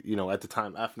WWE, you know, at the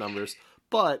time, F numbers,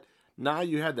 but now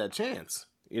you had that chance,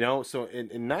 you know. So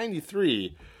in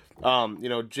 93, you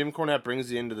know, Jim Cornette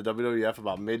brings you into the WWF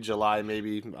about mid-July,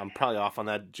 maybe. I'm probably off on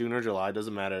that, June or July,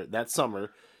 doesn't matter. That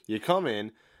summer, you come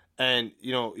in, and,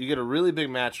 you know, you get a really big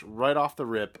match right off the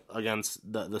rip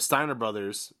against the Steiner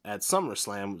Brothers at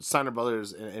SummerSlam. Steiner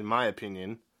Brothers, in my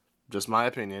opinion, just my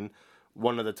opinion,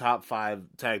 one of the top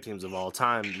 5 tag teams of all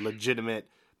time, legitimate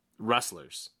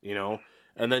wrestlers, you know.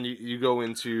 And then you go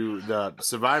into the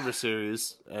Survivor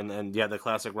Series and yeah, the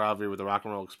classic rivalry with the Rock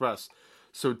and Roll Express.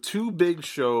 So 2 big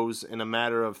shows in a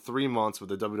matter of 3 months with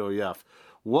the WWF.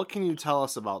 What can you tell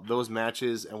us about those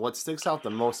matches and what sticks out the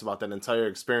most about that entire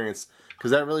experience?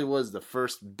 Because that really was the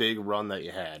first big run that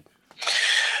you had.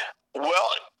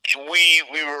 Well, we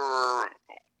were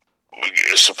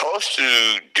supposed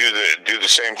to do the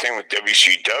same thing with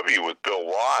WCW with Bill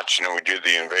Watts. You know, we did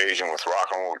the Invasion with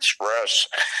Rock and Roll Express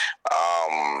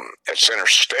at center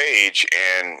stage,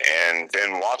 and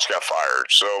then Watts got fired.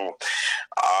 So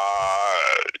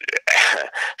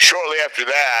shortly after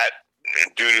that,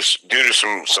 due to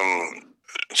some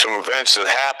events that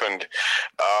happened,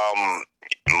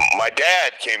 my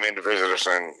dad came in to visit us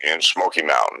in Smoky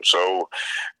Mountain. So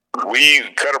we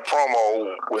cut a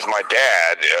promo with my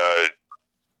dad,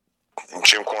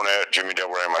 Jim Cornette, Jimmy Del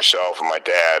Rey, myself, and my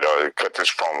dad cut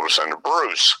this promo to send to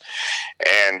Bruce.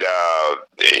 And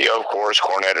of course,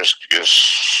 Cornette is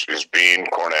being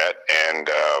Cornette, and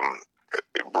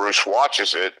Bruce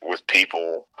watches it with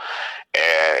people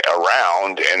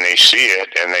around, and they see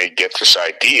it, and they get this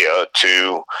idea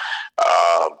to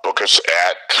book us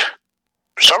at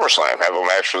SummerSlam, have a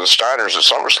match for the Steiners at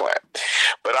SummerSlam.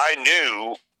 But I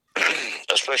knew,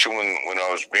 especially when I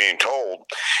was being told,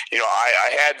 you know,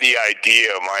 I had the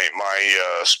idea. My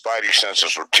spidey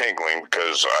senses were tingling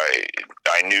because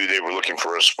I knew they were looking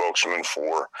for a spokesman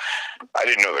for. I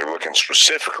didn't know they were looking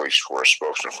specifically for a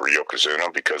spokesman for Yokozuna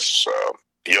because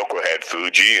Yoko had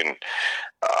Fuji, and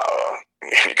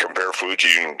you compare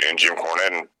Fuji and Jim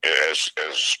Cornette as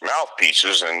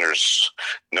mouthpieces, and there's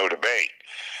no debate.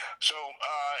 So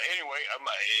anyway,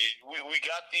 we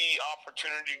got the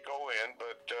opportunity to go in,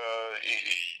 but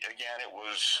again, it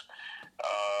was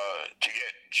to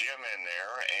get Jim in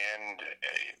there and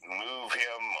move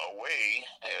him away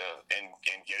and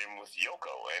get him with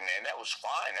Yoko, and that was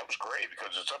fine. That was great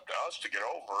because it's up to us to get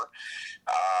over.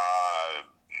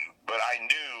 But I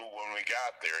knew when we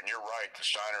got there, and you're right, the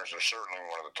Steiners are certainly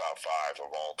one of the top 5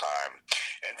 of all time,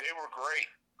 and they were great.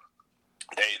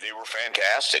 They were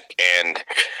fantastic, and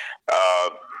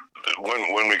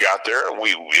when we got there,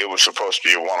 it was supposed to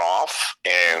be a one-off,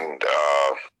 and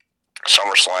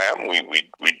SummerSlam, we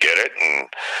did it and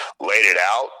laid it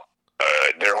out.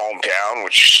 Their hometown,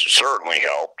 which certainly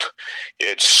helped.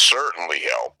 It certainly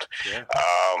helped. Yeah.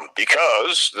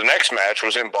 Because the next match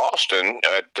was in Boston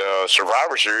at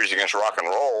Survivor Series against Rock and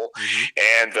Roll,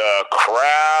 and the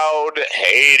crowd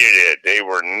hated it. They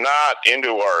were not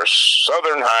into our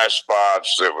Southern high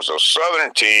spots. It was a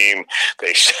Southern team.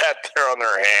 They sat there on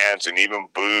their hands and even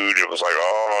booed. It was like,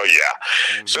 oh,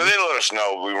 yeah. So they let us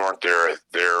know we weren't their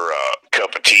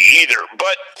cup of tea either.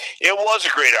 But it was a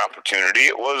great opportunity.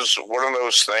 It was one of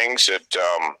those things that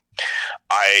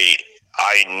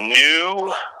I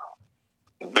knew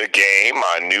the game.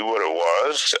 I knew what it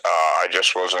was. I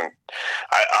just wasn't.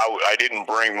 I didn't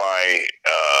bring my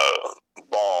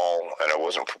ball, and I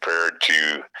wasn't prepared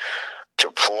to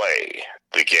play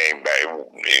the game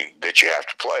that you have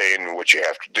to play and what you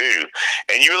have to do.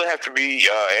 And you really have to be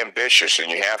ambitious,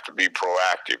 and you have to be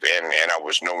proactive. And I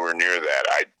was nowhere near that.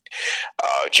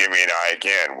 Jimmy and I,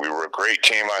 again, we were a great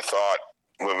team, I thought,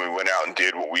 when we went out and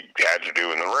did what we had to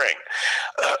do in the ring.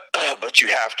 But you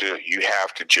have to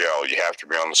gel. You have to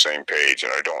be on the same page.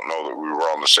 And I don't know that we were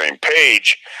on the same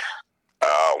page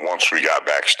once we got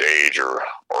backstage or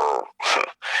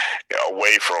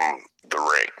away from the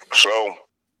ring. So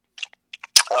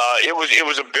it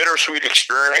was a bittersweet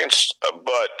experience,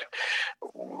 but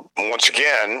once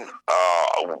again,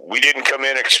 we didn't come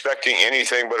in expecting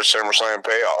anything but a SummerSlam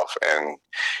payoff, and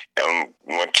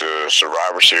went to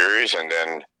Survivor Series, and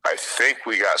then I think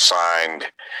we got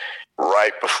signed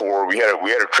right before we had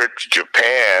a trip to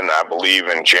Japan, I believe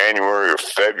in January or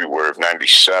February of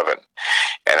 '97,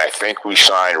 and I think we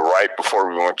signed right before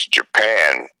we went to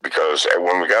Japan, because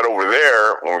when we got over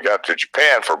there, when we got to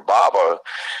Japan for Baba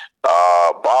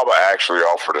actually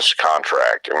offered us a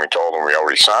contract, and we told him we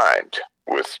already signed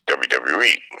with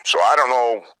WWE. So I don't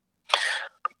know.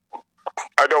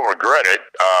 I don't regret it,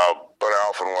 but I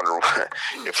often wonder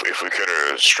if we could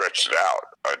have stretched it out.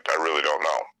 I really don't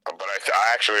know. But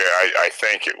I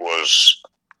think it was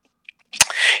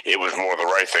more the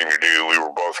right thing to do. We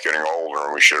were both getting older,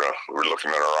 and we were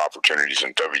looking at our opportunities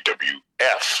in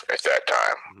WWF at that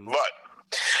time. But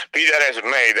be that as it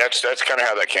may, that's kind of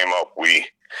how that came up. We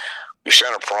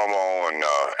sent a promo and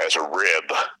as a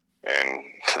rib,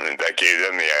 and that gave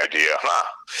them the idea,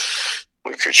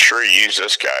 we could sure use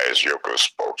this guy as Yoko's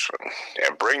spokesman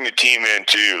and bring the team in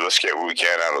too. Let's get what we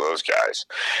can out of those guys.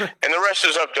 And the rest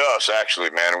is up to us, actually,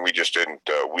 man. And we just didn't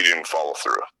follow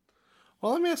through.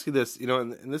 Well, let me ask you this,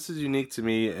 and this is unique to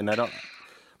me, and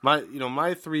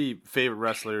my 3 favorite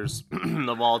wrestlers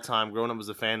of all time, growing up as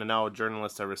a fan and now a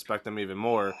journalist, I respect them even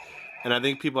more. And I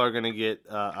think people are going to get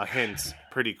a hint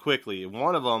pretty quickly.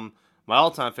 One of them, my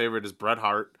all-time favorite, is Bret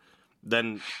Hart,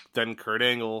 then Kurt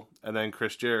Angle, and then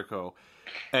Chris Jericho.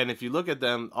 And if you look at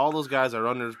them, all those guys are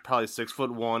under probably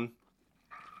 6'1",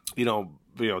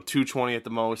 220 at the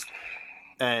most,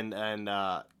 and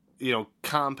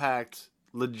compact,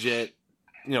 legit,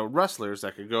 wrestlers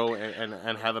that could go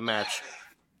and have a match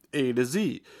A to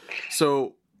Z.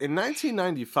 So in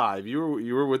 1995, you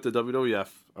were with the WWF,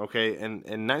 okay, and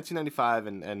in 1995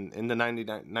 and in the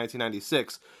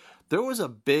 1996, there was a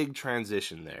big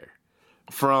transition there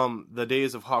from the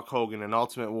days of Hulk Hogan and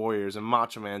Ultimate Warriors and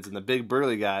Macho Mans and the big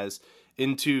burly guys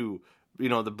into,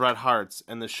 the Bret Harts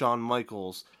and the Shawn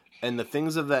Michaels and the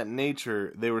things of that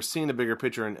nature. They were seeing a bigger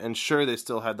picture, and sure, they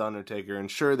still had The Undertaker, and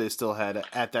sure, they still had,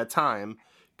 at that time,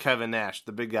 Kevin Nash,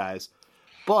 the big guys.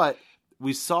 But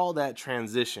we saw that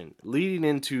transition leading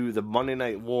into the Monday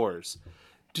Night Wars.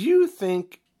 Do you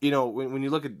think, when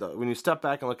you step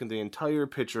back and look at the entire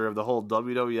picture of the whole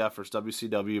WWF versus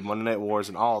WCW, Monday Night Wars,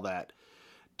 and all that,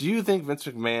 do you think Vince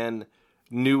McMahon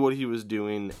knew what he was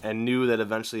doing and knew that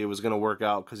eventually it was going to work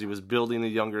out because he was building the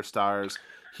younger stars?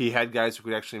 He had guys who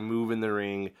could actually move in the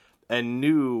ring and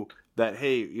knew that,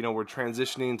 hey, we're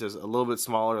transitioning to a little bit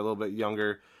smaller, a little bit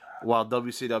younger, while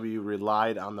WCW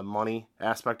relied on the money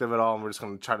aspect of it all, and we're just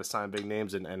going to try to sign big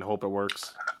names and hope it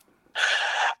works?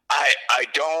 I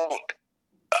don't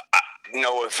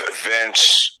know if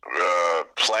Vince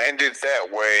planned it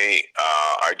that way.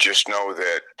 I just know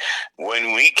that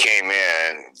when we came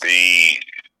in,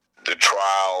 the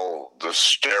trial, the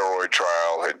steroid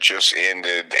trial, had just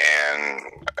ended, and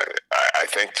I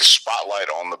think the spotlight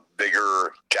on the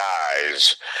bigger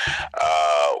guys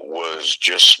was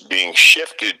just being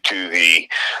shifted to the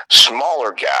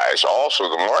smaller guys, also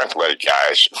the more athletic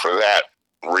guys, for that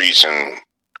reason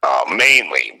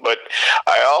mainly. But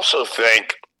I also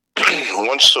think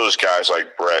once those guys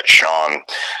like Brett, Sean,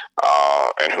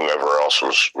 and whoever else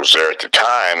was there at the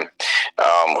time,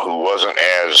 who wasn't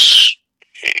as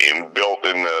built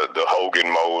in the Hogan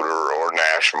mode or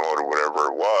Nash mode or whatever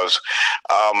it was,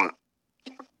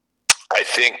 I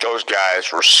think those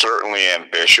guys were certainly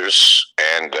ambitious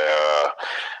and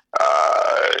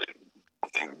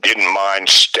didn't mind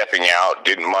stepping out,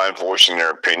 didn't mind voicing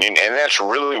their opinion, and that's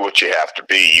really what you have to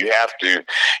be. You have to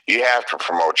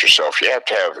promote yourself. You have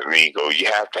to have an ego.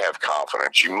 You have to have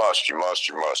confidence. You must. You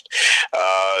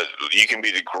can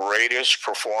be the greatest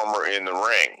performer in the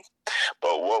ring,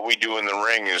 but what we do in the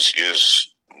ring is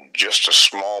just a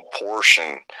small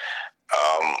portion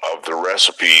of the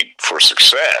recipe for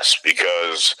success,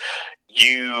 because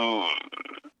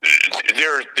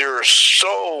there are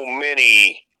so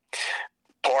many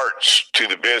parts to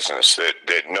the business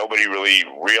that nobody really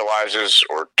realizes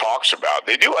or talks about.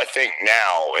 They do, I think,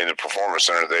 now in the Performance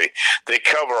Center. They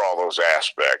cover all those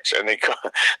aspects, and they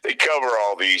cover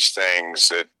all these things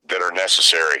that are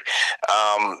necessary.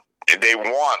 They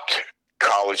want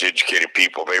college-educated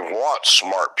people. They want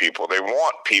smart people. They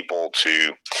want people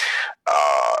to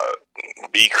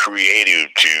be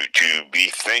creative, to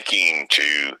be thinking,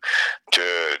 to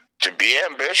be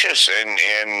ambitious,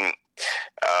 and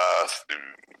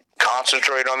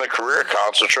concentrate on the career,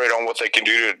 concentrate on what they can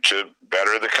do to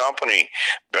better the company,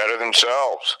 better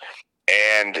themselves.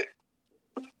 And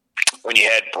when you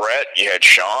had Brett, you had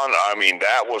Sean, I mean,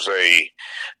 that was a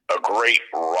great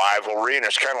rivalry, and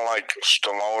it's kind of like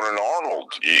Stallone and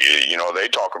Arnold. You know, they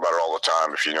talk about it all the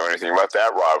time. If you know anything about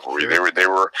that rivalry, sure. They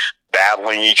were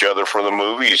battling each other for the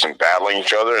movies and battling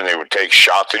each other, and they would take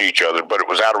shots at each other, but it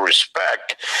was out of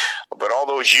respect. But all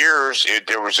those years,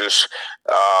 there was this,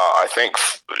 I think,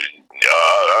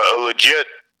 a legit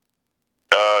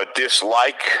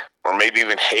dislike or maybe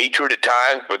even hatred at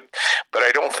times, but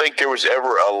I don't think there was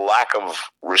ever a lack of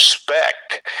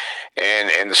respect.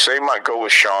 And the same might go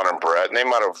with Sean and Brett, and they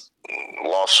might have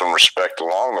lost some respect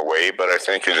along the way, but I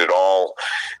think as it all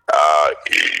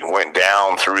went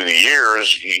down through the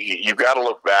years, you've got to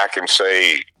look back and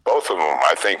say, both of them,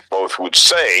 I think both would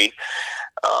say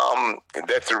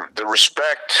that the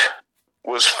respect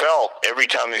was felt every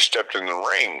time they stepped in the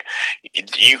ring.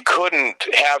 You couldn't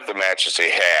have the matches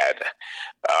they had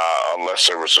unless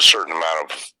there was a certain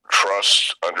amount of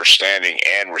trust, understanding,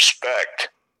 and respect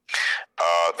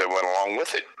that went along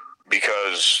with it,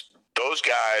 because those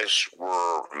guys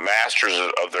were masters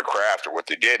of their craft at what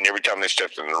they did, and every time they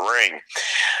stepped in the ring,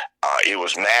 it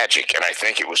was magic. And I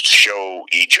think it was to show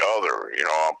each other. You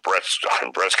know, Brett's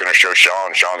going to show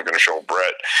Sean, Sean's going to show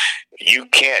Brett. You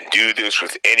can't do this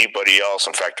with anybody else.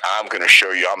 In fact, I'm going to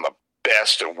show you I'm the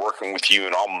best at working with you,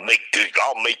 and I'll make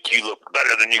you look better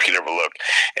than you can ever look.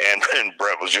 And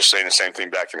Brett was just saying the same thing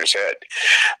back in his head.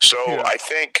 So yeah. I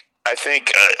think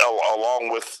along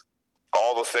with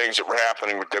all the things that were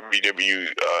happening with WWE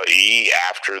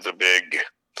after the big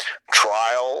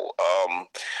trial,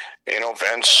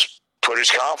 Vince put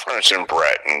his confidence in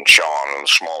Brett and Sean and the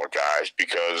smaller guys,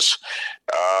 because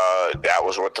that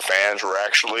was what the fans were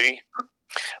actually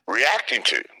reacting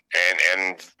to.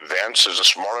 And Vince is a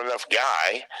smart enough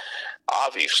guy,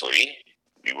 obviously.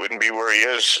 He wouldn't be where he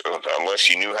is unless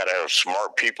he knew how to have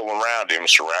smart people around him,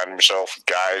 surround himself with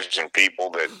guys and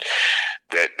people that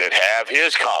have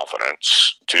his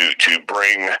confidence to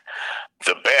bring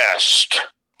the best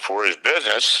for his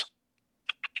business.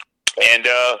 And,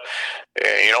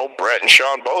 Brett and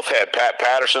Sean both had Pat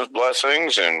Patterson's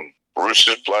blessings and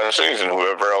Bruce's blessings and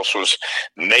whoever else was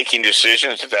making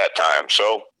decisions at that time.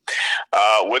 So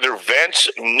whether Vince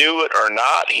knew it or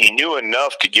not, he knew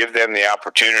enough to give them the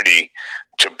opportunity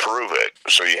to prove it.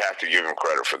 So you have to give him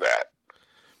credit for that.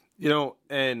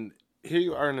 And here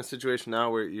you are in a situation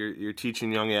now where you're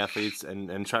teaching young athletes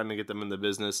and trying to get them in the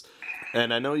business.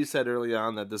 And I know you said early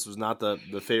on that this was not the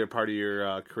favorite part of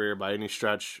your career by any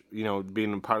stretch,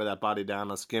 being part of that Body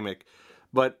Downless gimmick.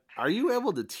 But are you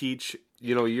able to teach,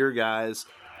 your guys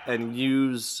and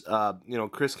use,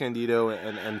 Chris Candido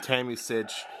and Tammy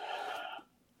Sitch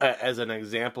as an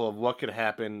example of what could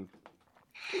happen,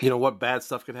 what bad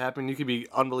stuff could happen? You could be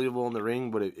unbelievable in the ring,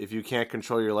 but if you can't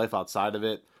control your life outside of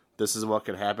it, this is what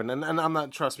could happen. And I'm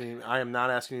not, trust me, I am not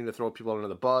asking you to throw people under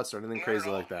the bus or anything crazy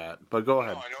like that. But go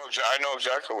ahead. No, I know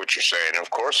exactly what you're saying.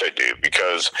 Of course I do,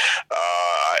 because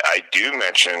I do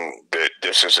mention that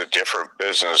this is a different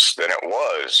business than it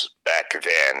was back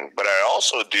then. But I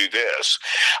also do this.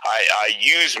 I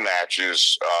use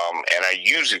matches and I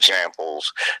use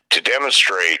examples to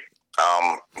demonstrate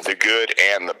the good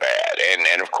and the bad.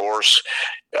 And of course,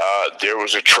 there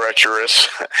was a treacherous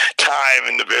time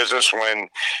in the business when,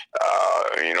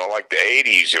 like the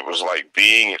 80s, it was like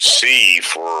being at sea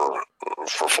for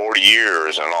 40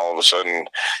 years and all of a sudden,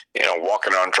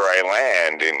 walking on dry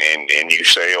land and you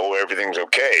say, oh, everything's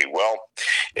okay. Well,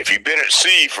 if you've been at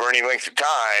sea for any length of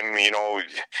time,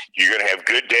 you're going to have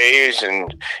good days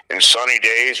and sunny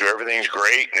days where everything's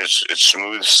great and it's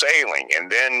smooth sailing.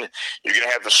 And then you're going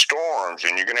to have the storms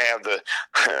and you're going to have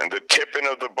the tipping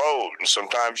of the boat. And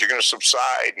sometimes you're going to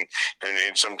subside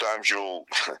and sometimes you'll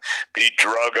be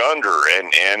drug under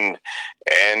and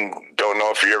don't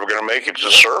know if you're ever going to make it to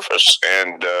the surface.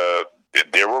 And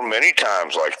there were many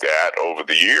times like that over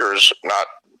the years, not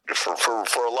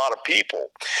for a lot of people.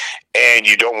 And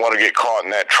you don't want to get caught in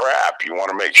that trap. You want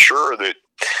to make sure that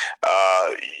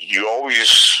you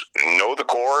always know the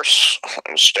course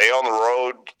and stay on the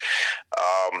road.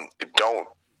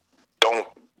 Don't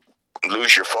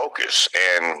lose your focus.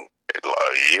 And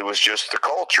it was just the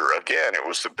culture. Again, it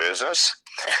was the business.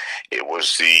 It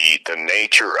was the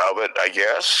nature of it, I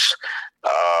guess,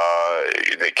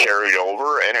 that carried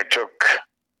over, and it took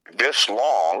this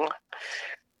long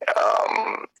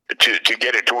to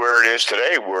get it to where it is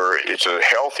today, where it's a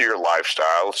healthier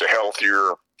lifestyle, it's a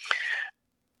healthier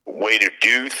way to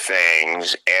do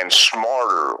things and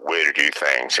smarter way to do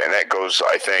things. And that goes,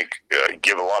 I think,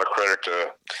 give a lot of credit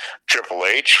to Triple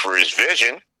H for his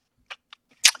vision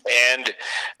and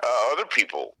other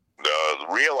people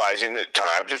realizing that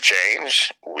times have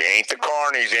changed. We ain't the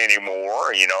carnies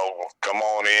anymore. Come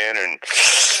on in and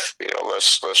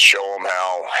let's show them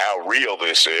how real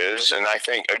this is. And I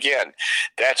think, again,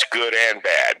 that's good and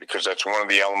bad, because that's one of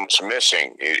the elements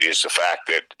missing is the fact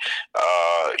that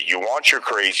you want your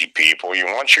crazy people, you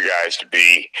want your guys to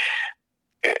be,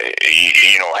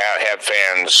 have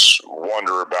fans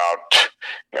wonder about,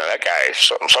 that guy,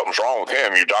 something's wrong with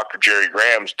him. Your Dr. Jerry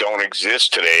Grahams don't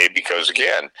exist today because,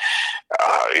 again,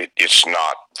 it's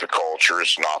not the culture,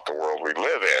 it's not the world we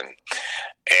live in.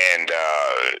 And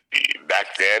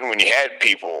back then, when you had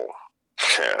people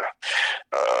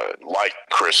like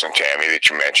Chris and Tammy that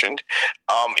you mentioned,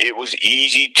 it was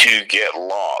easy to get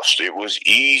lost. It was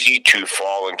easy to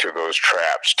fall into those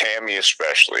traps, Tammy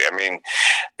especially. I mean,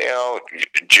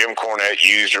 Jim Cornette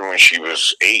used her when she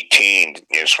was 18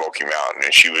 in Smoky Mountain,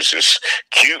 and she was this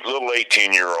cute little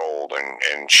 18-year-old,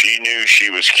 and she knew she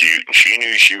was cute, and she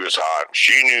knew she was hot, and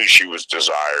she knew she was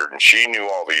desired, and she knew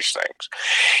all these things.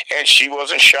 And she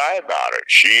wasn't shy about it.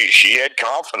 She had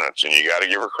confidence, and you got to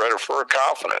give her credit for her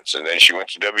confidence. And then she went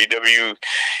to WWE,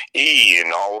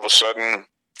 and all of a sudden,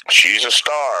 she's a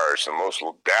star. It's the most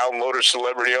downloaded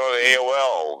celebrity on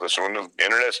AOL. This when the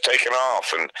internet's taken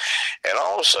off, and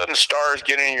all of a sudden, stars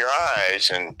get in your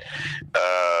eyes, and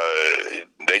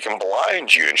they can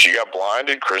blind you. And she got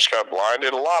blinded. Chris got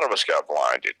blinded. A lot of us got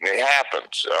blinded, and it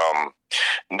happens.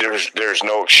 There's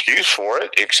no excuse for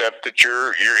it except that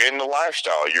you're in the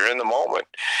lifestyle, you're in the moment,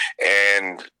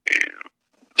 and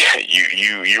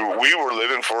we were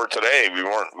living for today.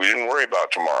 We didn't worry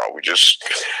about tomorrow.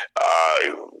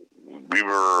 We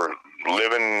were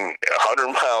living 100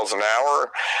 miles an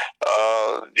hour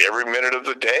every minute of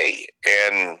the day.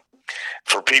 And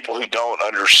for people who don't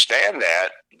understand that,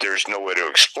 there's no way to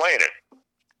explain it.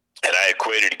 And I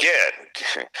equate it again.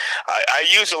 I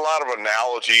use a lot of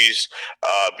analogies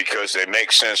because they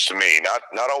make sense to me.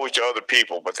 Not always to other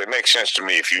people, but they make sense to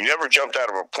me. If you never jumped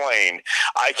out of a plane,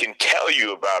 I can tell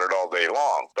you about it all day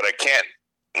long, but I can't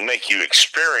make you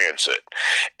experience it.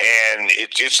 And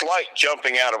it's like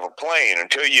jumping out of a plane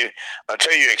until you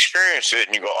experience it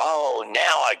and you go, oh, now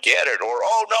I get it. Or,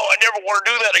 oh, no, I never want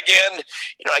to do that again.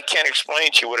 I can't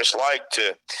explain to you what it's like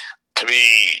to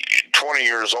be 20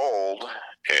 years old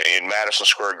in Madison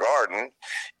Square Garden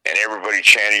and everybody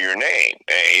chanting your name.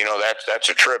 That's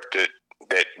a trip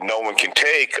that no one can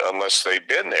take unless they've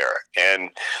been there. And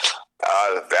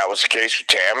that was the case with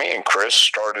Tammy, and Chris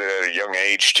started at a young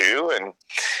age too.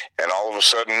 And all of a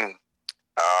sudden,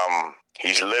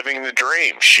 he's living the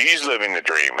dream. She's living the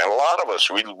dream. And a lot of us,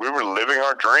 we were living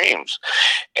our dreams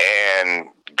and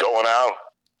going out,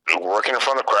 working in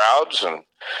front of crowds. And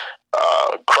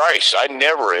Christ, I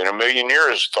never in a million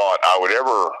years thought I would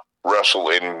ever wrestle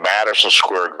in Madison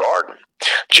Square Garden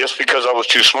just because I was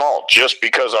too small, just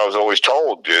because I was always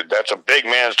told, dude, that's a big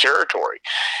man's territory.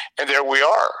 And there we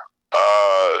are.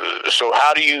 So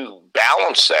how do you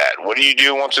balance that? What do you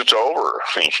do once it's over?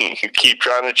 You keep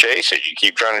trying to chase it. You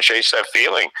keep trying to chase that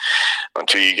feeling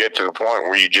until you get to the point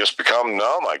where you just become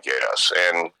numb, I guess.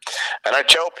 And I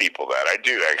tell people that. I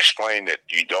do. I explain that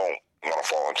you don't want to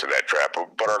fall into that trap,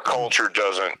 but our culture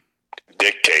doesn't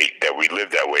dictate that we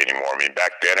live that way anymore. I mean,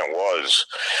 back then it was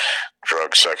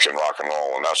drugs, sex, and rock and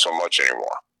roll, and not so much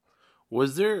anymore.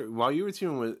 Was there, while you were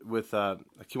teaming with I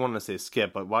keep wanting to say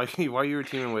Skip, but while you were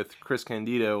teaming with Chris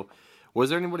Candido, was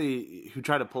there anybody who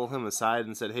tried to pull him aside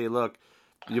and said, hey, look,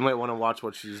 you might want to watch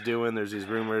what she's doing. There's these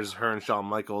rumors, her and Shawn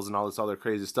Michaels and all this other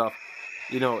crazy stuff.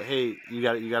 You know, hey, you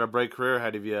got a bright career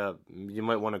ahead of you. You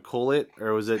might want to cool it,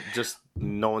 or was it just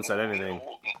no one said anything?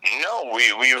 No,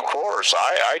 we of course,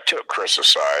 I took Chris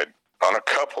aside on a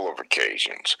couple of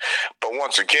occasions, but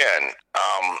once again,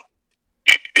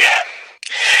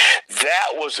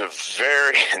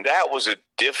 that was a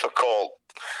difficult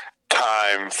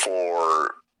time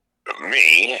for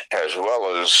me as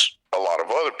well as a lot of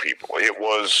other people. It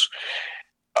was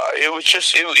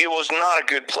not a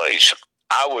good place.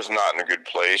 I was not in a good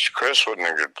place. Chris wasn't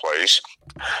in a good place.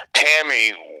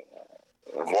 Tammy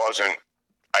wasn't,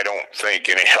 I don't think,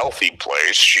 in a healthy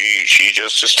place. She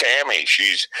just is Tammy.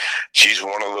 She's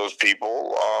one of those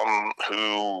people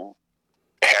who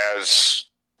has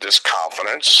this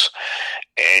confidence,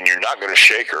 and you're not going to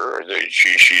shake her.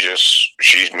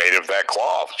 She's made of that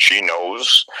cloth. She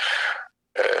knows.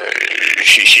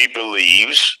 She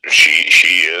believes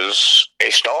she is a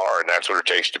star, and that's what it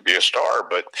takes to be a star.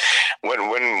 But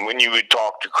when you would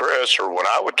talk to Chris, or when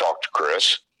I would talk to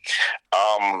Chris,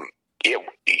 you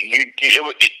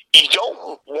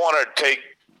don't want to take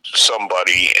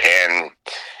somebody and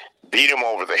beat him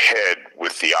over the head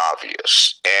with the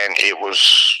obvious, and it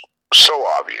was so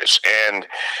obvious. And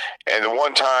the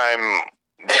one time.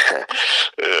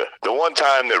 The one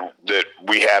time that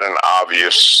we had an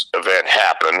obvious event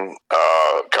happen,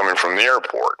 coming from the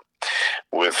airport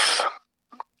with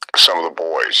some of the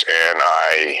boys, and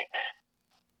I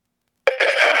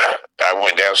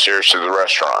went downstairs to the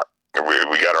restaurant.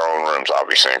 We got our own rooms,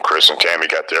 obviously, and Chris and Tammy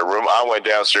got their room. I went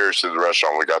downstairs to the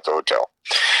restaurant. We got the hotel,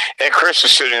 and Chris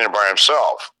is sitting there by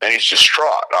himself, and he's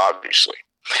distraught, obviously.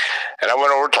 And I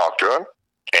went over to talk to him,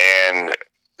 and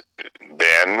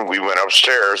then we went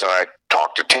upstairs, and I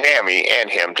talked to Tammy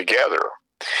and him together.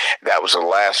 That was the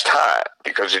last time,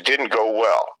 because it didn't go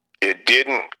well. It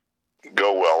didn't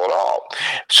go well at all.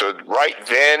 So right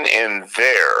then and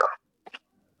there,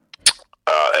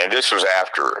 and this was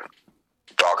after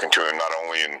talking to him not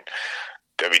only in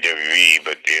WWE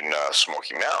but in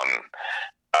Smoky Mountain,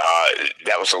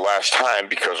 that was the last time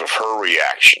because of her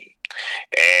reaction.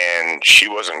 And she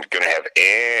wasn't going to have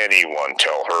anyone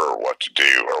tell her what to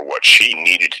do or what she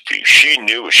needed to do. She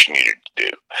knew what she needed to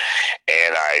do.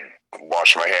 And I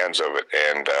washed my hands of it.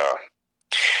 And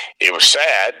it was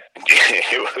sad.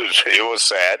 It was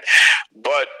sad.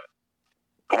 But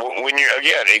when you,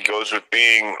 again, it goes with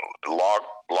being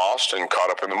lost and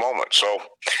caught up in the moment. So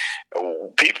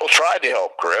people tried to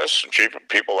help Chris.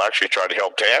 People actually tried to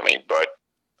help Tammy. But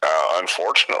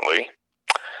unfortunately,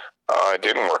 it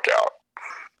didn't work out.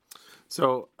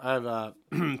 So I have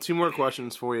two more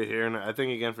questions for you here, and I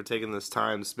think, again, for taking this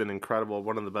time, it's been incredible.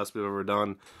 One of the best we've ever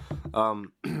done. I'll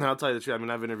tell you the truth. I mean,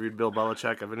 I've interviewed Bill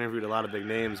Belichick. I've interviewed a lot of big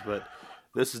names, but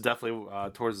this is definitely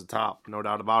towards the top, no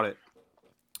doubt about it.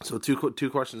 So two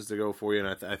questions to go for you,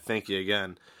 and I thank you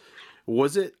again.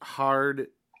 Was it hard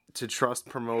to trust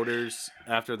promoters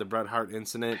after the Bret Hart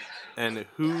incident, and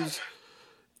who's,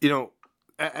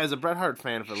 as a Bret Hart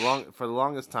fan, for the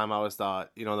longest time, I always thought,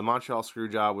 the Montreal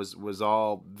Screwjob was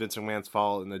all Vince McMahon's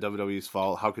fault and the WWE's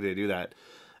fault. How could they do that?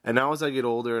 And now as I get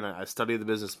older and I study the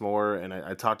business more and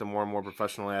I talk to more and more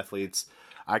professional athletes,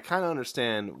 I kind of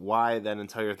understand why that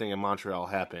entire thing in Montreal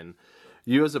happened.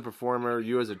 You as a performer,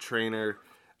 you as a trainer,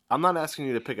 I'm not asking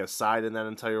you to pick a side in that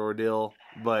entire ordeal,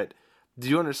 but do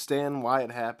you understand why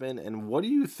it happened? And what do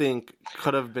you think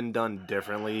could have been done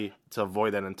differently to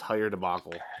avoid that entire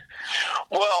debacle?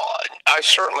 Well, I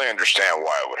certainly understand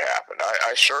why it would happen.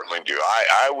 I certainly do.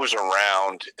 I was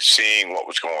around seeing what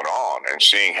was going on and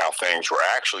seeing how things were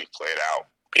actually played out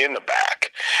in the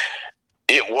back.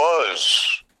 It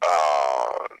was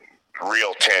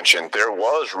real tension. There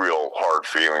was real hard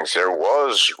feelings. There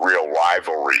was real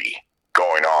rivalry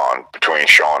going on between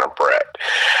Shawn and Bret.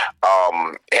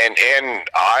 And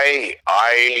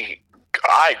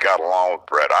I got along with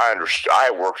Bret.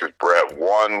 I worked with Bret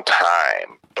one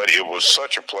time, but it was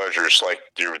such a pleasure. It's like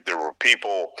there were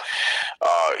people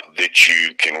that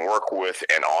you can work with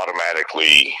and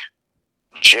automatically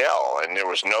gel, and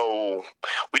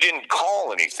we didn't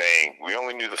call anything. We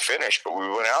only knew the finish, but we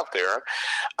went out there,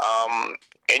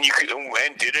 and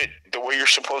did it the way you're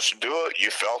supposed to do it. You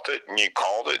felt it and you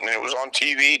called it, and it was on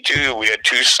TV too. We had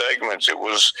 2 segments.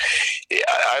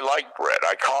 I like Brett.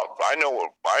 I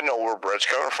know where Brett's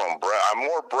coming from. I'm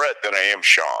more Brett than I am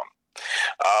Sean.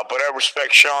 But I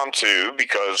respect Sean too,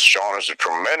 because Sean is a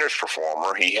tremendous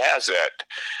performer. He has that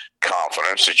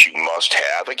confidence that you must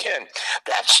have. Again,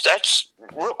 that's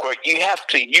real quick. You have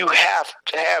to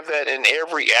have that, and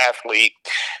every athlete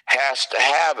has to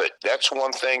have it. That's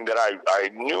one thing that I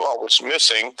knew I was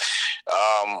missing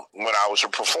when I was a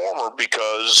performer,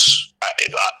 because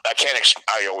I can't.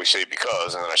 I always say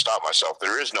because, and then I stop myself.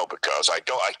 There is no because. I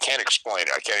can't explain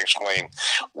it. I can't explain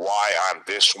why I'm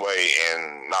this way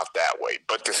and not that way.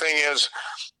 But the thing is,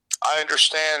 I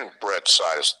understand Brett's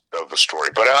side of the story,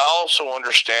 but I also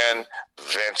understand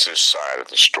Vince's side of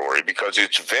the story, because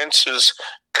it's Vince's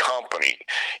company.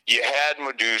 You had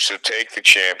Medusa take the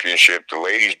championship, the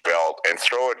ladies' belt, and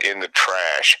throw it in the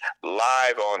trash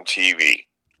live on TV.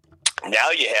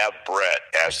 Now you have Brett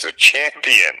as the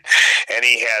champion, and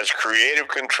he has creative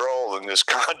control in this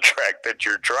contract that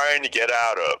you're trying to get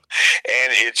out of.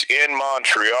 And it's in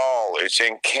Montreal, it's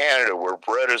in Canada, where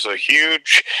Brett is a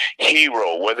huge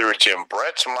hero, whether it's in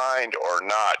Brett's mind or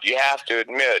not. You have to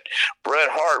admit, Bret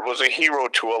Hart was a hero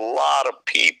to a lot of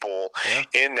people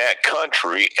in that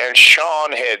country, and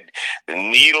Sean had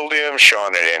needled him,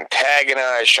 Sean had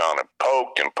antagonized, Sean had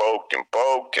poked and poked and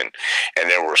poked, and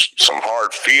there were some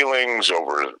hard feelings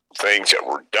over things that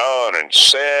were done and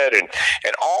said, and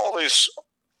all this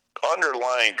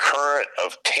underlying current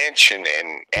of tension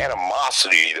and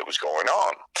animosity that was going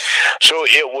on. So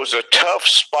it was a tough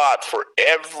spot for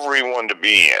everyone to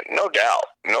be in, no doubt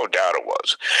it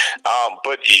was.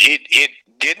 But it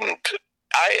didn't.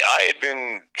 I had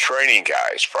been training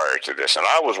guys prior to this, and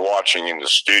I was watching in the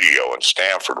studio in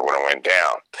Stamford when it went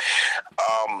down.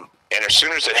 And as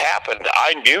soon as it happened,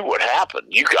 I knew what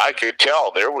happened. I could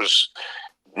tell there was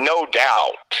no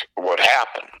doubt what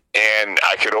happened. And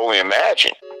I could only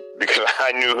imagine, because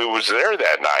I knew who was there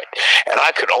that night. And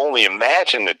I could only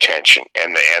imagine the tension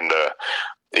and the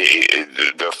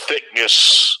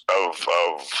thickness of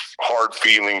hard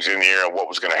feelings in the air and what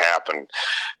was going to happen.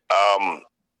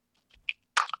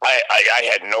 I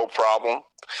had no problem.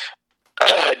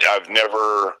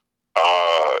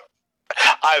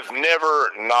 I've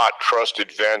never not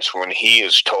trusted Vince when he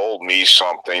has told me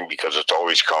something, because it's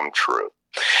always come true.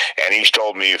 And he's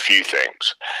told me a few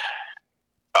things.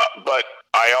 But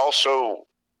I also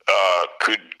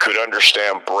could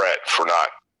understand Brett for not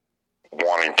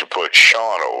wanting to put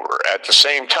Sean over. At the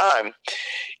same time,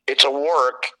 it's a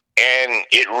work, and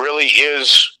it really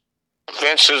is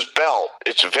Vince's belt.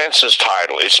 It's Vince's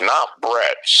title. It's not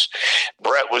Brett's.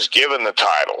 Brett was given the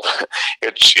title.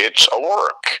 It's a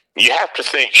work. You have to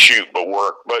think, shoot, but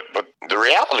work. But the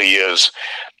reality is,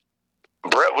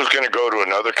 Brett was going to go to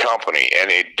another company, and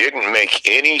it didn't make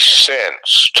any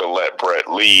sense to let Brett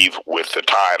leave with the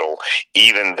title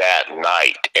even that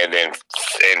night, and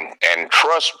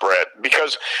trust Brett,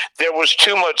 because there was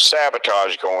too much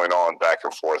sabotage going on back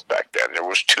and forth back then. There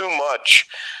was too much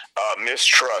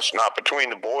mistrust, not between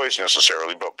the boys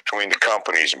necessarily, but between the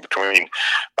companies and between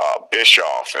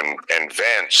Bischoff and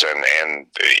Vince, and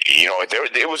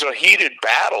it was a heated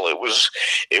battle. It was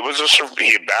a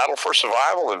battle for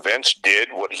survival, and Vince did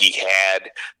what he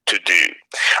had to do.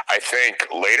 I think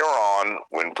later on,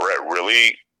 when Brett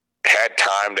really had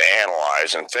time to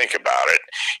analyze and think about it,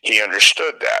 he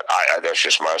understood that. That's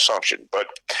just my assumption, but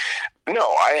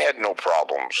no, I had no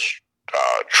problems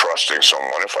trusting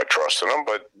someone if I trusted them,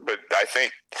 but I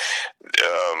think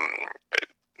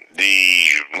the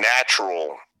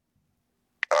natural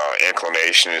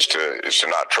inclination is to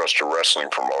not trust a wrestling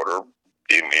promoter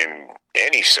in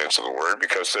any sense of the word,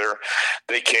 because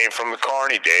they came from the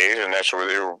Carney days, and that's where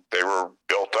they were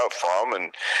built up from,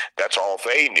 and that's all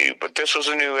they knew. But this was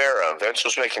a new era. Vince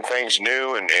was making things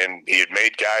new, and he had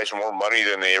made guys more money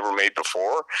than they ever made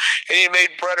before, and he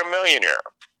made Brett a millionaire.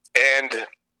 And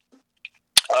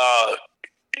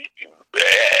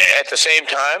at the same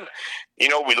time,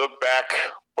 we look back,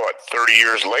 30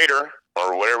 years later,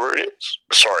 or whatever it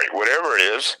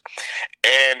is,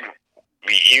 and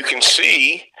you can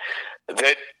see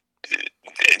that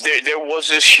there was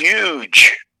this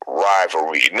huge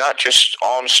rivalry, not just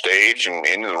on stage and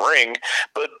in the ring,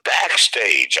 but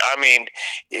backstage. I mean,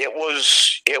 it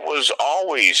was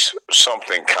always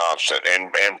something constant,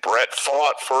 and Bret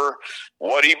fought for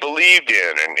what he believed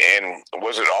in, and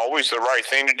was it always the right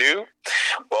thing to do?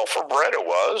 Well, for Bret it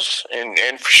was,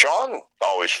 and Sean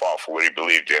always fought for what he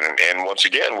believed in, and once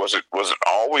again, was it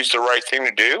always the right thing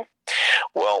to do?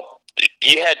 Well,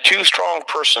 you had two strong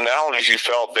personalities who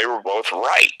felt they were both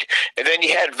right. And then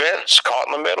you had Vince caught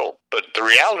in the middle. But the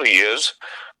reality is,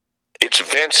 it's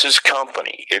Vince's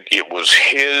company. It was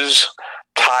his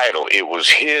title. It was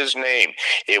his name.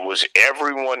 It was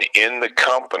everyone in the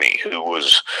company who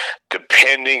was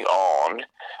depending on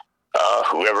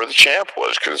whoever the champ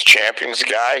was, because the champion's the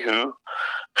guy who,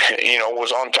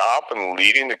 was on top and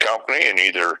leading the company and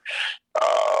either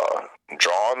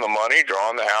drawing the money,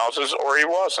 drawing the houses, or he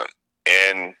wasn't.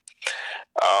 And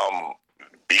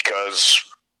because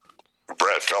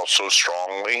Bret felt so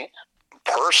strongly,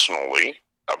 personally,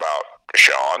 about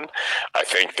Sean, I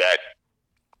think that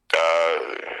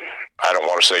I don't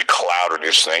want to say clouded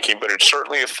his thinking, but it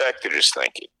certainly affected his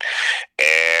thinking,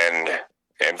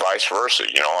 and vice versa.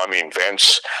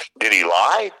 Vince, did he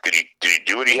lie? Did he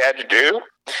do what he had to do?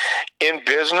 In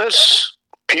business,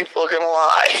 people are going to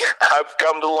lie. I've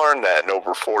come to learn that in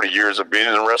over 40 years of being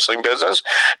in the wrestling business.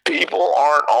 People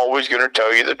aren't always going to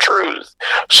tell you the truth.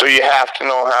 So you have to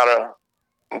know how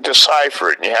to decipher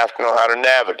it, and you have to know how to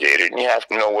navigate it, and you have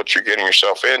to know what you're getting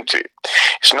yourself into.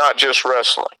 It's not just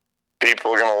wrestling.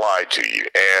 People are going to lie to you.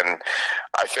 And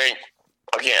I think,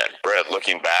 again, Bret,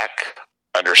 looking back,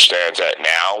 understands that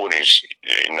now when he's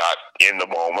not in the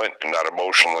moment and not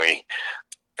emotionally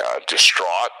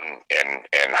distraught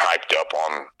and hyped up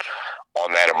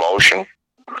on that emotion.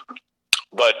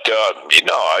 But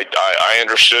I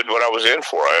understood what I was in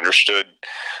for. I understood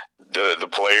the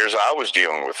players I was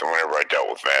dealing with whenever I dealt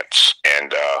with Vince.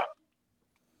 And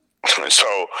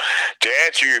so to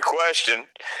answer your question,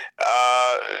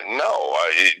 no.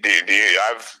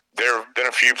 There have been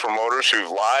a few promoters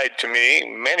who've lied to me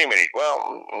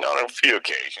on a few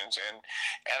occasions, and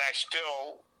I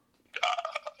still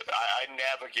I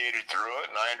navigated through it,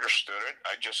 and I understood it.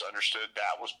 I just understood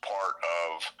that was part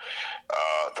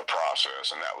of the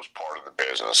process, and that was part of the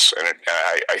business. And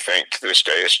I think to this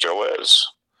day it still is.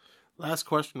 Last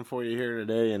question for you here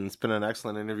today, and it's been an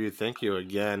excellent interview. Thank you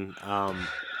again.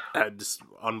 Just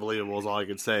unbelievable is all I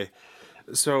could say.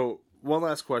 So, one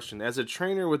last question. As a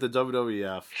trainer with the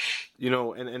WWF,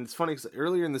 and it's funny because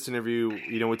earlier in this interview,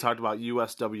 we talked about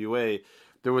USWA.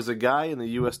 There was a guy in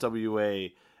the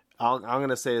USWA. I'm going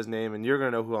to say his name, and you're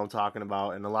going to know who I'm talking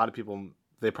about, and a lot of people,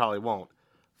 they probably won't.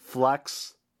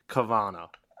 Flex Kavana.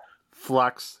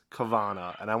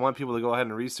 And I want people to go ahead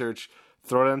and research,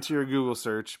 throw it into your Google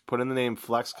search, put in the name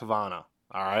Flex Kavana.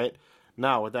 All right?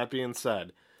 Now, with that being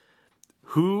said,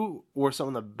 who were some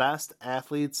of the best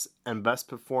athletes and best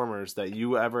performers that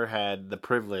you ever had the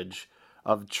privilege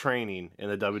of training in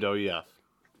the WWF?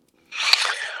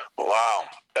 Wow.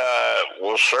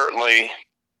 Well, certainly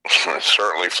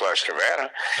Flex Kavana,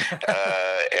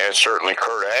 and certainly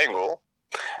Kurt Angle.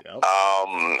 Yep.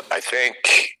 I think,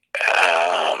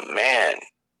 man.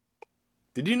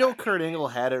 Did you know Kurt Angle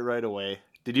had it right away?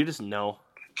 Did you just know?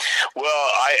 Well,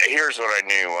 here's what I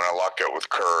knew when I locked up with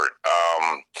Kurt.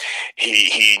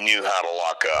 He knew how to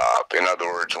lock up. In other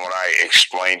words, when I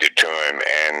explained it to him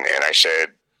and I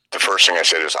said, the first thing I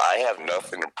said is, I have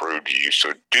nothing to prove to you,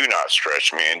 so do not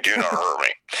stretch me and do not hurt me.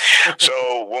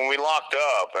 So when we locked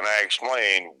up and I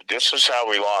explained, this is how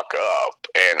we lock up,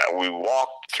 and we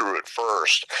walked through it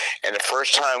first. And the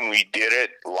first time we did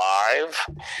it live,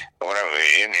 when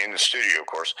I in the studio, of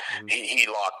course, he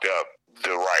locked up the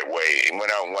right way. And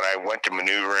when I went to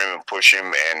maneuver him and push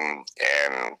him and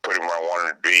put him where I wanted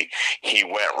him to be, he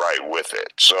went right with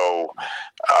it. So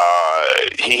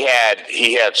he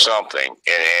had something,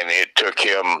 and it took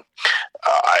him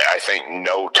I think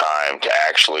no time to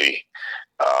actually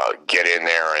get in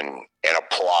there and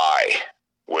apply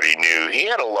what he knew. He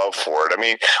had a love for it. I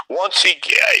mean, once he,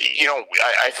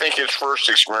 I think his first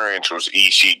experience was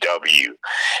ECW,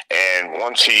 and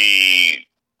once he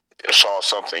saw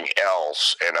something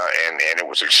else, and it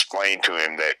was explained to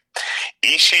him that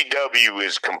ECW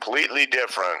is completely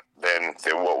different than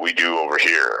what we do over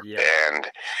here. Yeah.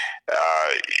 And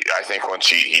I think once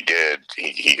he did,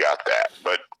 he got that.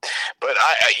 But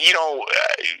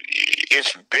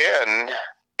it's been,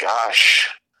 gosh,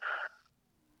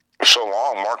 so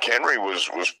long. Mark Henry was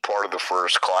part of the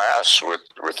first class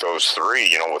with those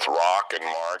three, with Rock and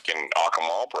Mark and Occam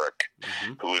Albrecht,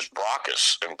 who was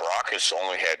Brockus. And Brockus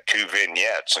only had 2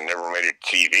 vignettes and never made it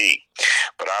TV.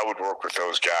 But I would work with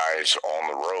those guys on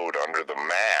the road under the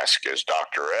mask as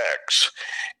Dr. X.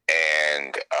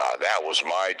 And that was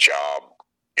my job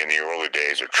in the early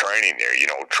days of training there,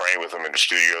 train with them in the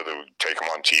studio, that would take them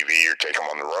on TV or take them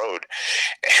on the road.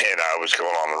 And I was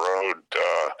going on the road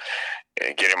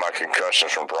and getting my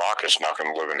concussions from Brockus,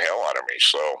 knocking the living hell out of me.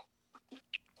 So,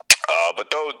 but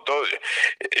those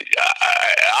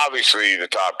obviously the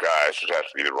top guys would have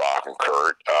to be The Rock and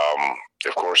Kurt.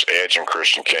 Of course, Edge and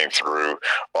Christian came through.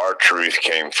 R-Truth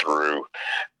came through.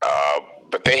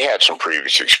 But they had some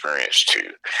previous experience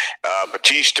too.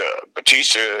 Batista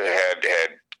had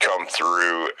come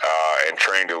through and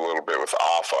trained a little bit with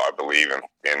Alpha, I believe,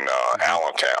 in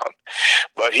Allentown.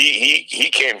 But he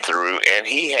came through and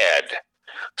he had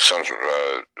some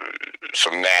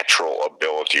natural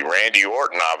ability. Randy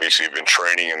Orton obviously had been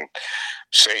training in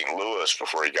St. Louis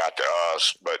before he got to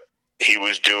us, but he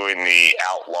was doing the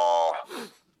outlaw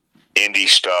indie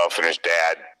stuff, and his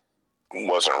dad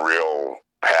wasn't real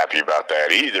happy about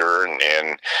that either.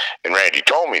 And Randy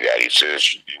told me that. He says,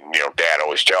 Dad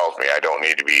always tells me I don't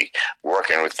need to be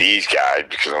working with these guys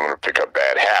because I'm going to pick up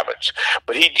bad habits.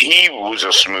 But he was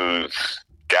a smooth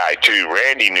guy too.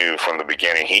 Randy knew from the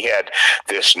beginning he had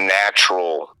this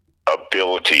natural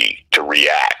ability to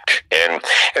react, and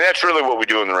that's really what we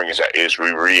do in the ring is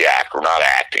we react. We're not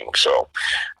acting. So,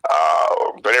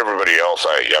 but everybody else,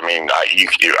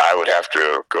 I would have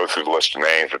to go through the list of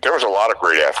names, but there was a lot of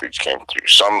great athletes came through.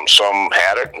 Some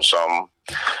had it, and some,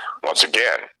 once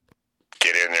again,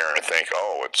 get in there and think,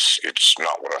 oh, it's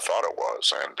not what I thought it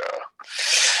was, and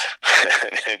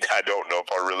I don't know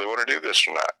if I really want to do this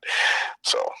or not.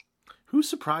 So, who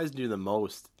surprised you the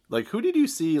most? Like, who did you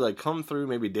see, come through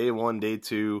maybe day 1, day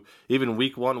 2, even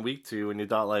week 1, week 2, and you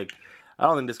thought, I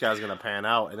don't think this guy's going to pan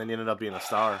out, and then he ended up being a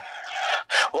star?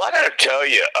 Well, I got to tell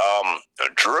you,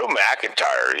 Drew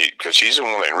McIntyre, because he's the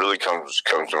one that really comes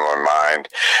to my mind,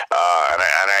 and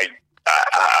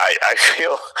I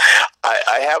feel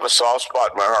I have a soft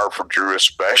spot in my heart for Drew,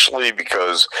 especially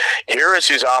because here is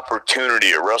his opportunity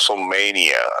at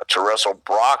WrestleMania to wrestle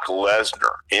Brock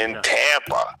Lesnar in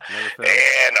Tampa,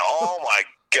 and oh my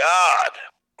God,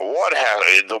 what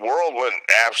happened? The world went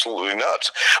absolutely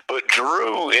nuts. But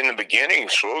Drew, in the beginning,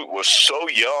 was so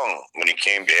young when he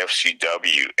came to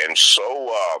FCW, and so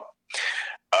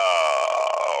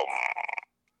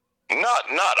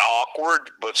not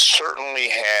awkward, but certainly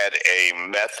had a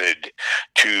method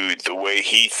to the way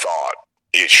he thought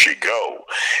it should go.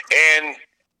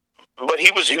 But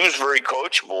he was very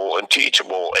coachable and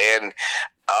teachable, and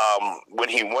when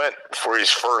he went for his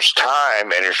first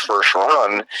time and his first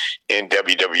run in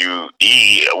WWE,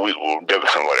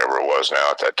 whatever it was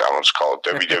now at that time, let's call it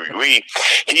WWE.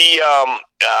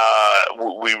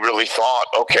 We really thought,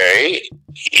 okay,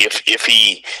 if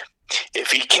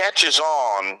he catches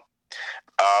on,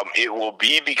 it will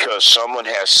be because someone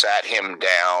has sat him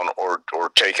down or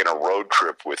taken a road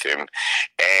trip with him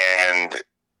and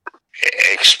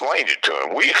explained it to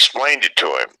him. We explained it to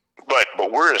him.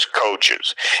 But we're his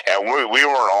coaches, and we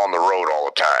weren't on the road all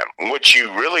the time. What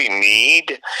you really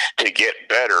need to get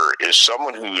better is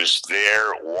someone who is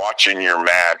there watching your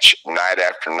match night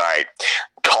after night,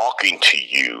 talking to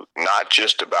you, not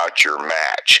just about your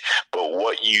match, but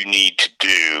what you need to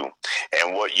do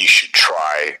and what you should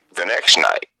try the next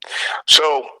night.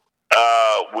 So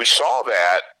we saw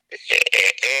that,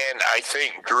 and I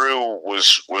think Drew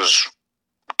was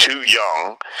too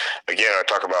young. Again, I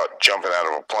talk about jumping out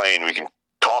of a plane. We can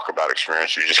talk about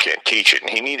experience, we just can't teach it. And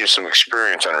he needed some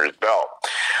experience under his belt.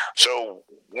 So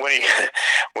when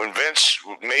Vince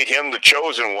made him the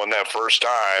chosen one that first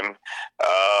time,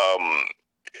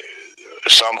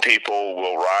 some people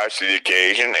will rise to the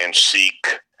occasion and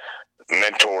seek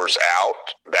mentors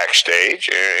out backstage,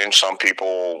 and some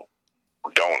people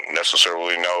don't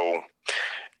necessarily know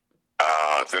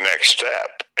the next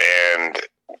step. And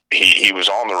he was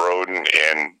on the road, and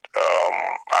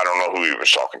I don't know who he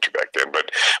was talking to back then,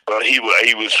 but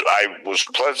I was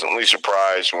pleasantly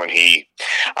surprised when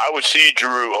I would see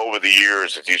Drew over the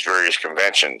years at these various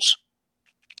conventions,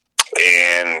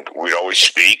 and we'd always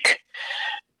speak,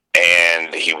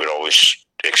 and he would always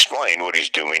explain what he's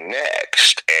doing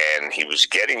next. And he was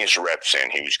getting his reps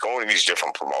in. He was going to these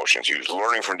different promotions. He was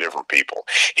learning from different people.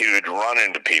 He would run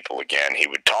into people again. He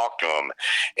would talk to them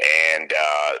and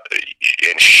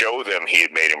show them he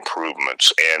had made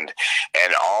improvements, and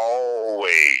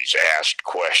always asked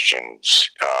questions.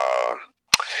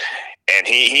 And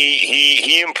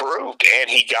he improved, and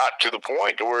he got to the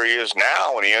point to where he is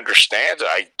now, and he understands it.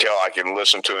 I can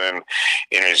listen to him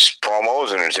in his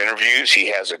promos and his interviews.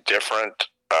 He has a different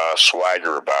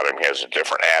swagger about him. He has a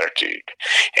different attitude.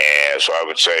 And so I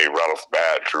would say right off the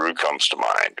bat, Drew comes to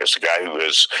mind as a guy who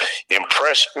has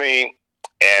impressed me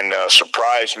and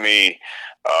surprised me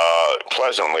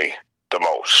pleasantly the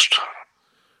most.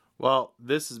 Well,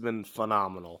 this has been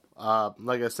phenomenal.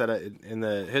 Like I said, in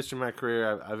the history of my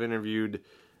career, I've interviewed,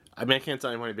 I can't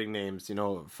tell you how many big names,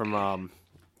 from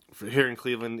here in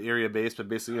Cleveland area based, but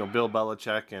basically, Bill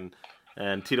Belichick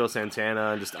and Tito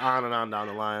Santana and just on and on down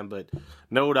the line. But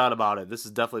no doubt about it, this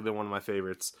has definitely been one of my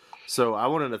favorites. So I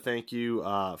wanted to thank you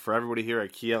for everybody here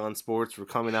at Key Allen Sports for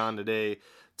coming on today,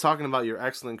 talking about your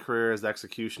excellent career as the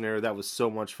executioner. That was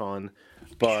so much fun.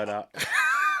 But yeah,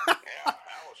 that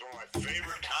was one of my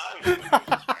favorite times. We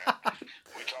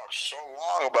talked so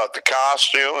long about the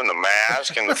costume and the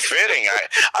mask and the fitting.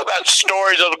 I've got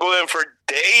stories that'll go in for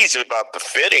days about the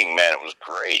fitting, man. It was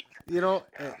great.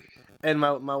 And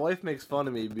my wife makes fun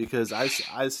of me because I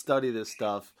study this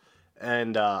stuff,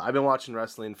 and I've been watching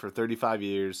wrestling for 35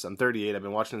 years. I'm 38. I've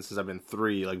been watching it since I've been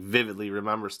 3, like vividly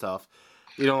remember stuff.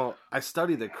 I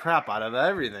study the crap out of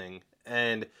everything.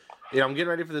 And, I'm getting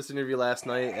ready for this interview last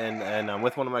night, and I'm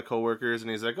with one of my coworkers, and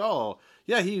he's like, oh,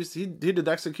 yeah, he did the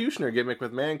Executioner gimmick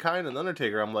with Mankind and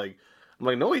Undertaker. I'm like,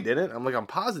 no, he didn't. I'm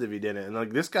positive he didn't. And,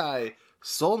 like, this guy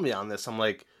sold me on this. I'm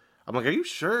like, are you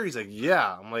sure? He's like,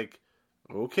 yeah. I'm like,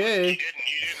 okay. You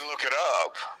didn't look it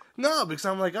up. No, because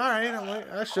I'm like, all right. I'm like,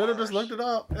 I should have just looked it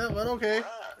up. Yeah, but okay.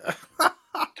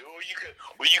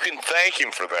 You can thank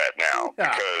him for that now,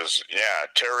 because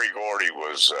Terry Gordy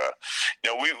was,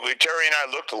 Terry and I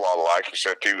looked a lot alike,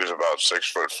 except he was about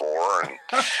 6'4", and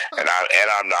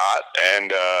I'm not,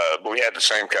 and but we had the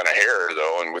same kind of hair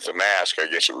though, and with the mask, I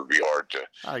guess it would be hard to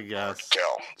tell.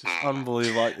 Just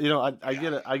unbelievable. I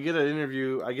get an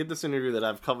interview. I get this interview that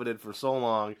I've coveted for so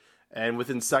long. And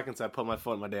within seconds, I put my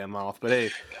foot in my damn mouth. But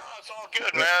hey, no, it's all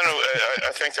good, man.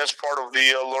 I think that's part of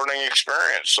the learning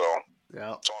experience. So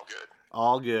yeah, it's all good.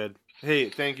 All good. Hey,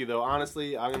 thank you though.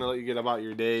 Honestly, I'm gonna let you get about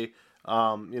your day.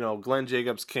 Glenn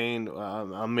Jacobs Kane,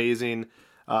 amazing.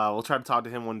 We'll try to talk to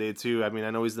him one day too. I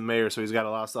know he's the mayor, so he's got a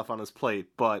lot of stuff on his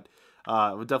plate. But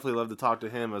would definitely love to talk to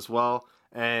him as well.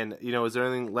 And is there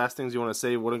anything last things you want to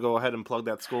say? Want to go ahead and plug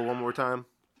that school one more time?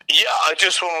 Yeah, I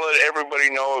just want to let everybody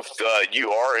know if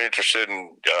you are interested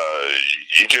in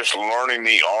you just learning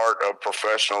the art of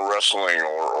professional wrestling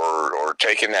or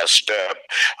taking that step,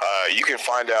 you can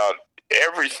find out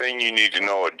everything you need to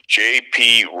know at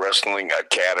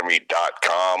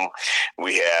jpwrestlingacademy.com.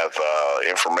 We have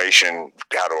information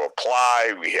how to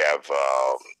apply. We have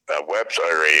a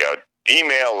website or a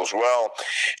email as well,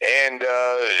 and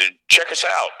check us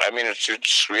out.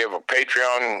 It's we have a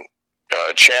Patreon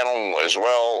channel as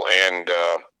well, and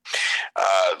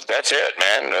that's it,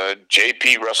 man.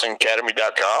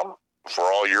 jpwrestlingacademy.com for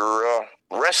all your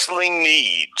wrestling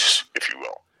needs, if you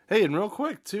will. Hey, and real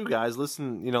quick too, guys,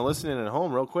 listening at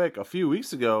home real quick, a few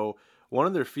weeks ago, one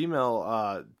of their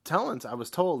female talents, I was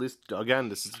told, at least again,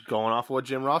 this is going off of what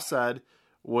Jim Ross said,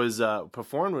 was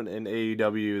performing in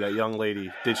AEW, that young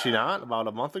lady. Did she not, about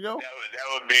a month ago? That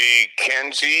would be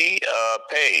Kenzie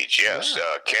Page, yes.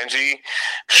 Yeah. Kenzie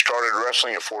started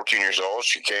wrestling at 14 years old.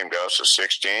 She came to us at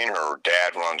 16. Her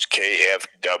dad runs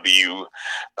KFW.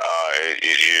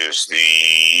 It is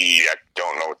I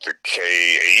don't know what the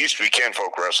it used to be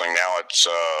Kenfolk Wrestling. Now it's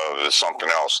something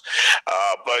else.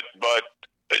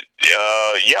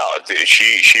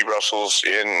 She wrestles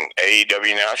in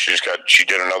AEW now. She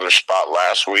did another spot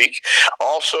last week.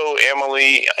 Also,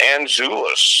 Emily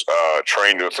Anzulis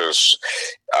trained with us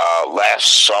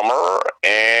last summer,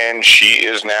 and she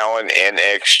is now in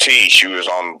NXT. She was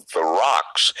on The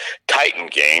Rock's Titan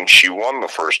Games. She won the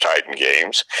first Titan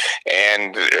Games,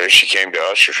 and she came to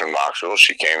us. She's from Knoxville.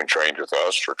 She came and trained with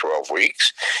us for 12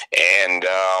 weeks, and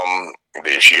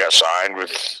she got signed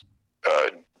with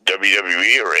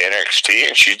WWE or NXT,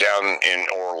 and she's down in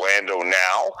Orlando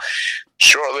now.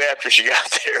 Shortly after she got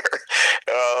there,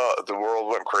 the world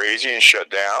went crazy and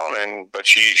shut down, but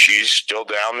she's still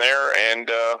down there and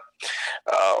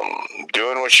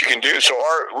doing what she can do. So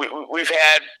we've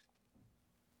had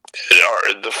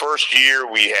the first year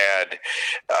we had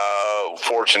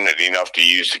fortunate enough to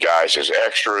use the guys as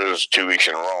extras 2 weeks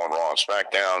in a row on Raw and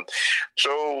SmackDown.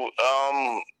 So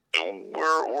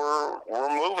we're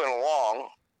moving along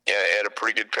at a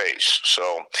pretty good pace.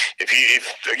 So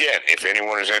if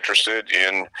anyone is interested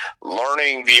in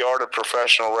learning the art of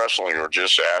professional wrestling or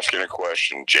just asking a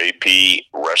question,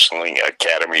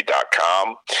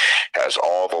 jpwrestlingacademy.com has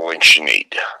all the links you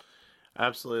need.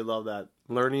 Absolutely love that.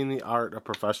 Learning the art of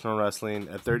professional wrestling.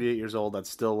 At 38 years old, that's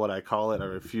still what I call it. I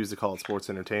refuse to call it sports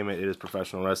entertainment. It is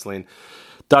professional wrestling.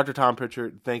 Dr. Tom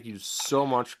Prichard, thank you so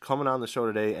much for coming on the show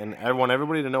today. And I want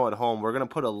everybody to know at home, we're going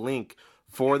to put a link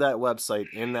for that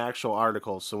website in the actual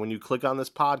article. So when you click on this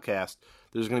podcast,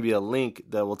 there's going to be a link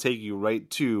that will take you right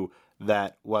to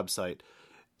that website.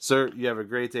 Sir, you have a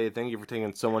great day. Thank you for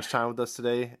taking so much time with us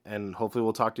today. And hopefully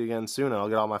we'll talk to you again soon. And I'll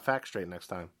get all my facts straight next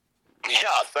time. Yeah,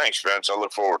 thanks, Vince. I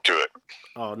look forward to it.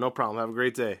 Oh, no problem. Have a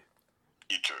great day.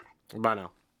 You too. Bye now.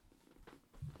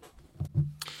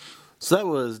 So that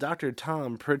was Dr.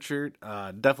 Tom Prichard.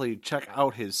 Definitely check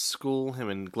out his school, him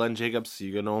and Glenn Jacobs.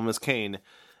 You can know him as Kane.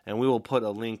 And we will put a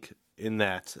link in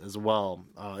that as well,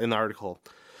 in the article.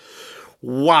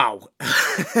 Wow.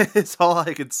 That's all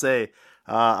I could say.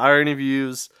 Our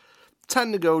interviews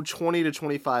tend to go 20 to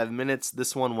 25 minutes.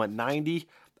 This one went 90.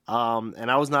 And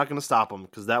I was not going to stop him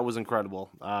because that was incredible.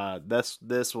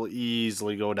 This will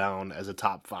easily go down as a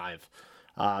top 5.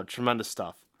 Tremendous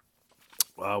stuff.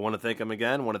 I want to thank him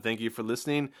again. I want to thank you for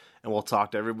listening, and we'll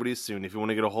talk to everybody soon. If you want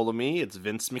to get a hold of me, it's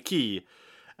Vince McKee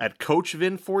at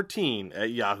CoachVin14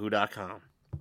 at yahoo.com.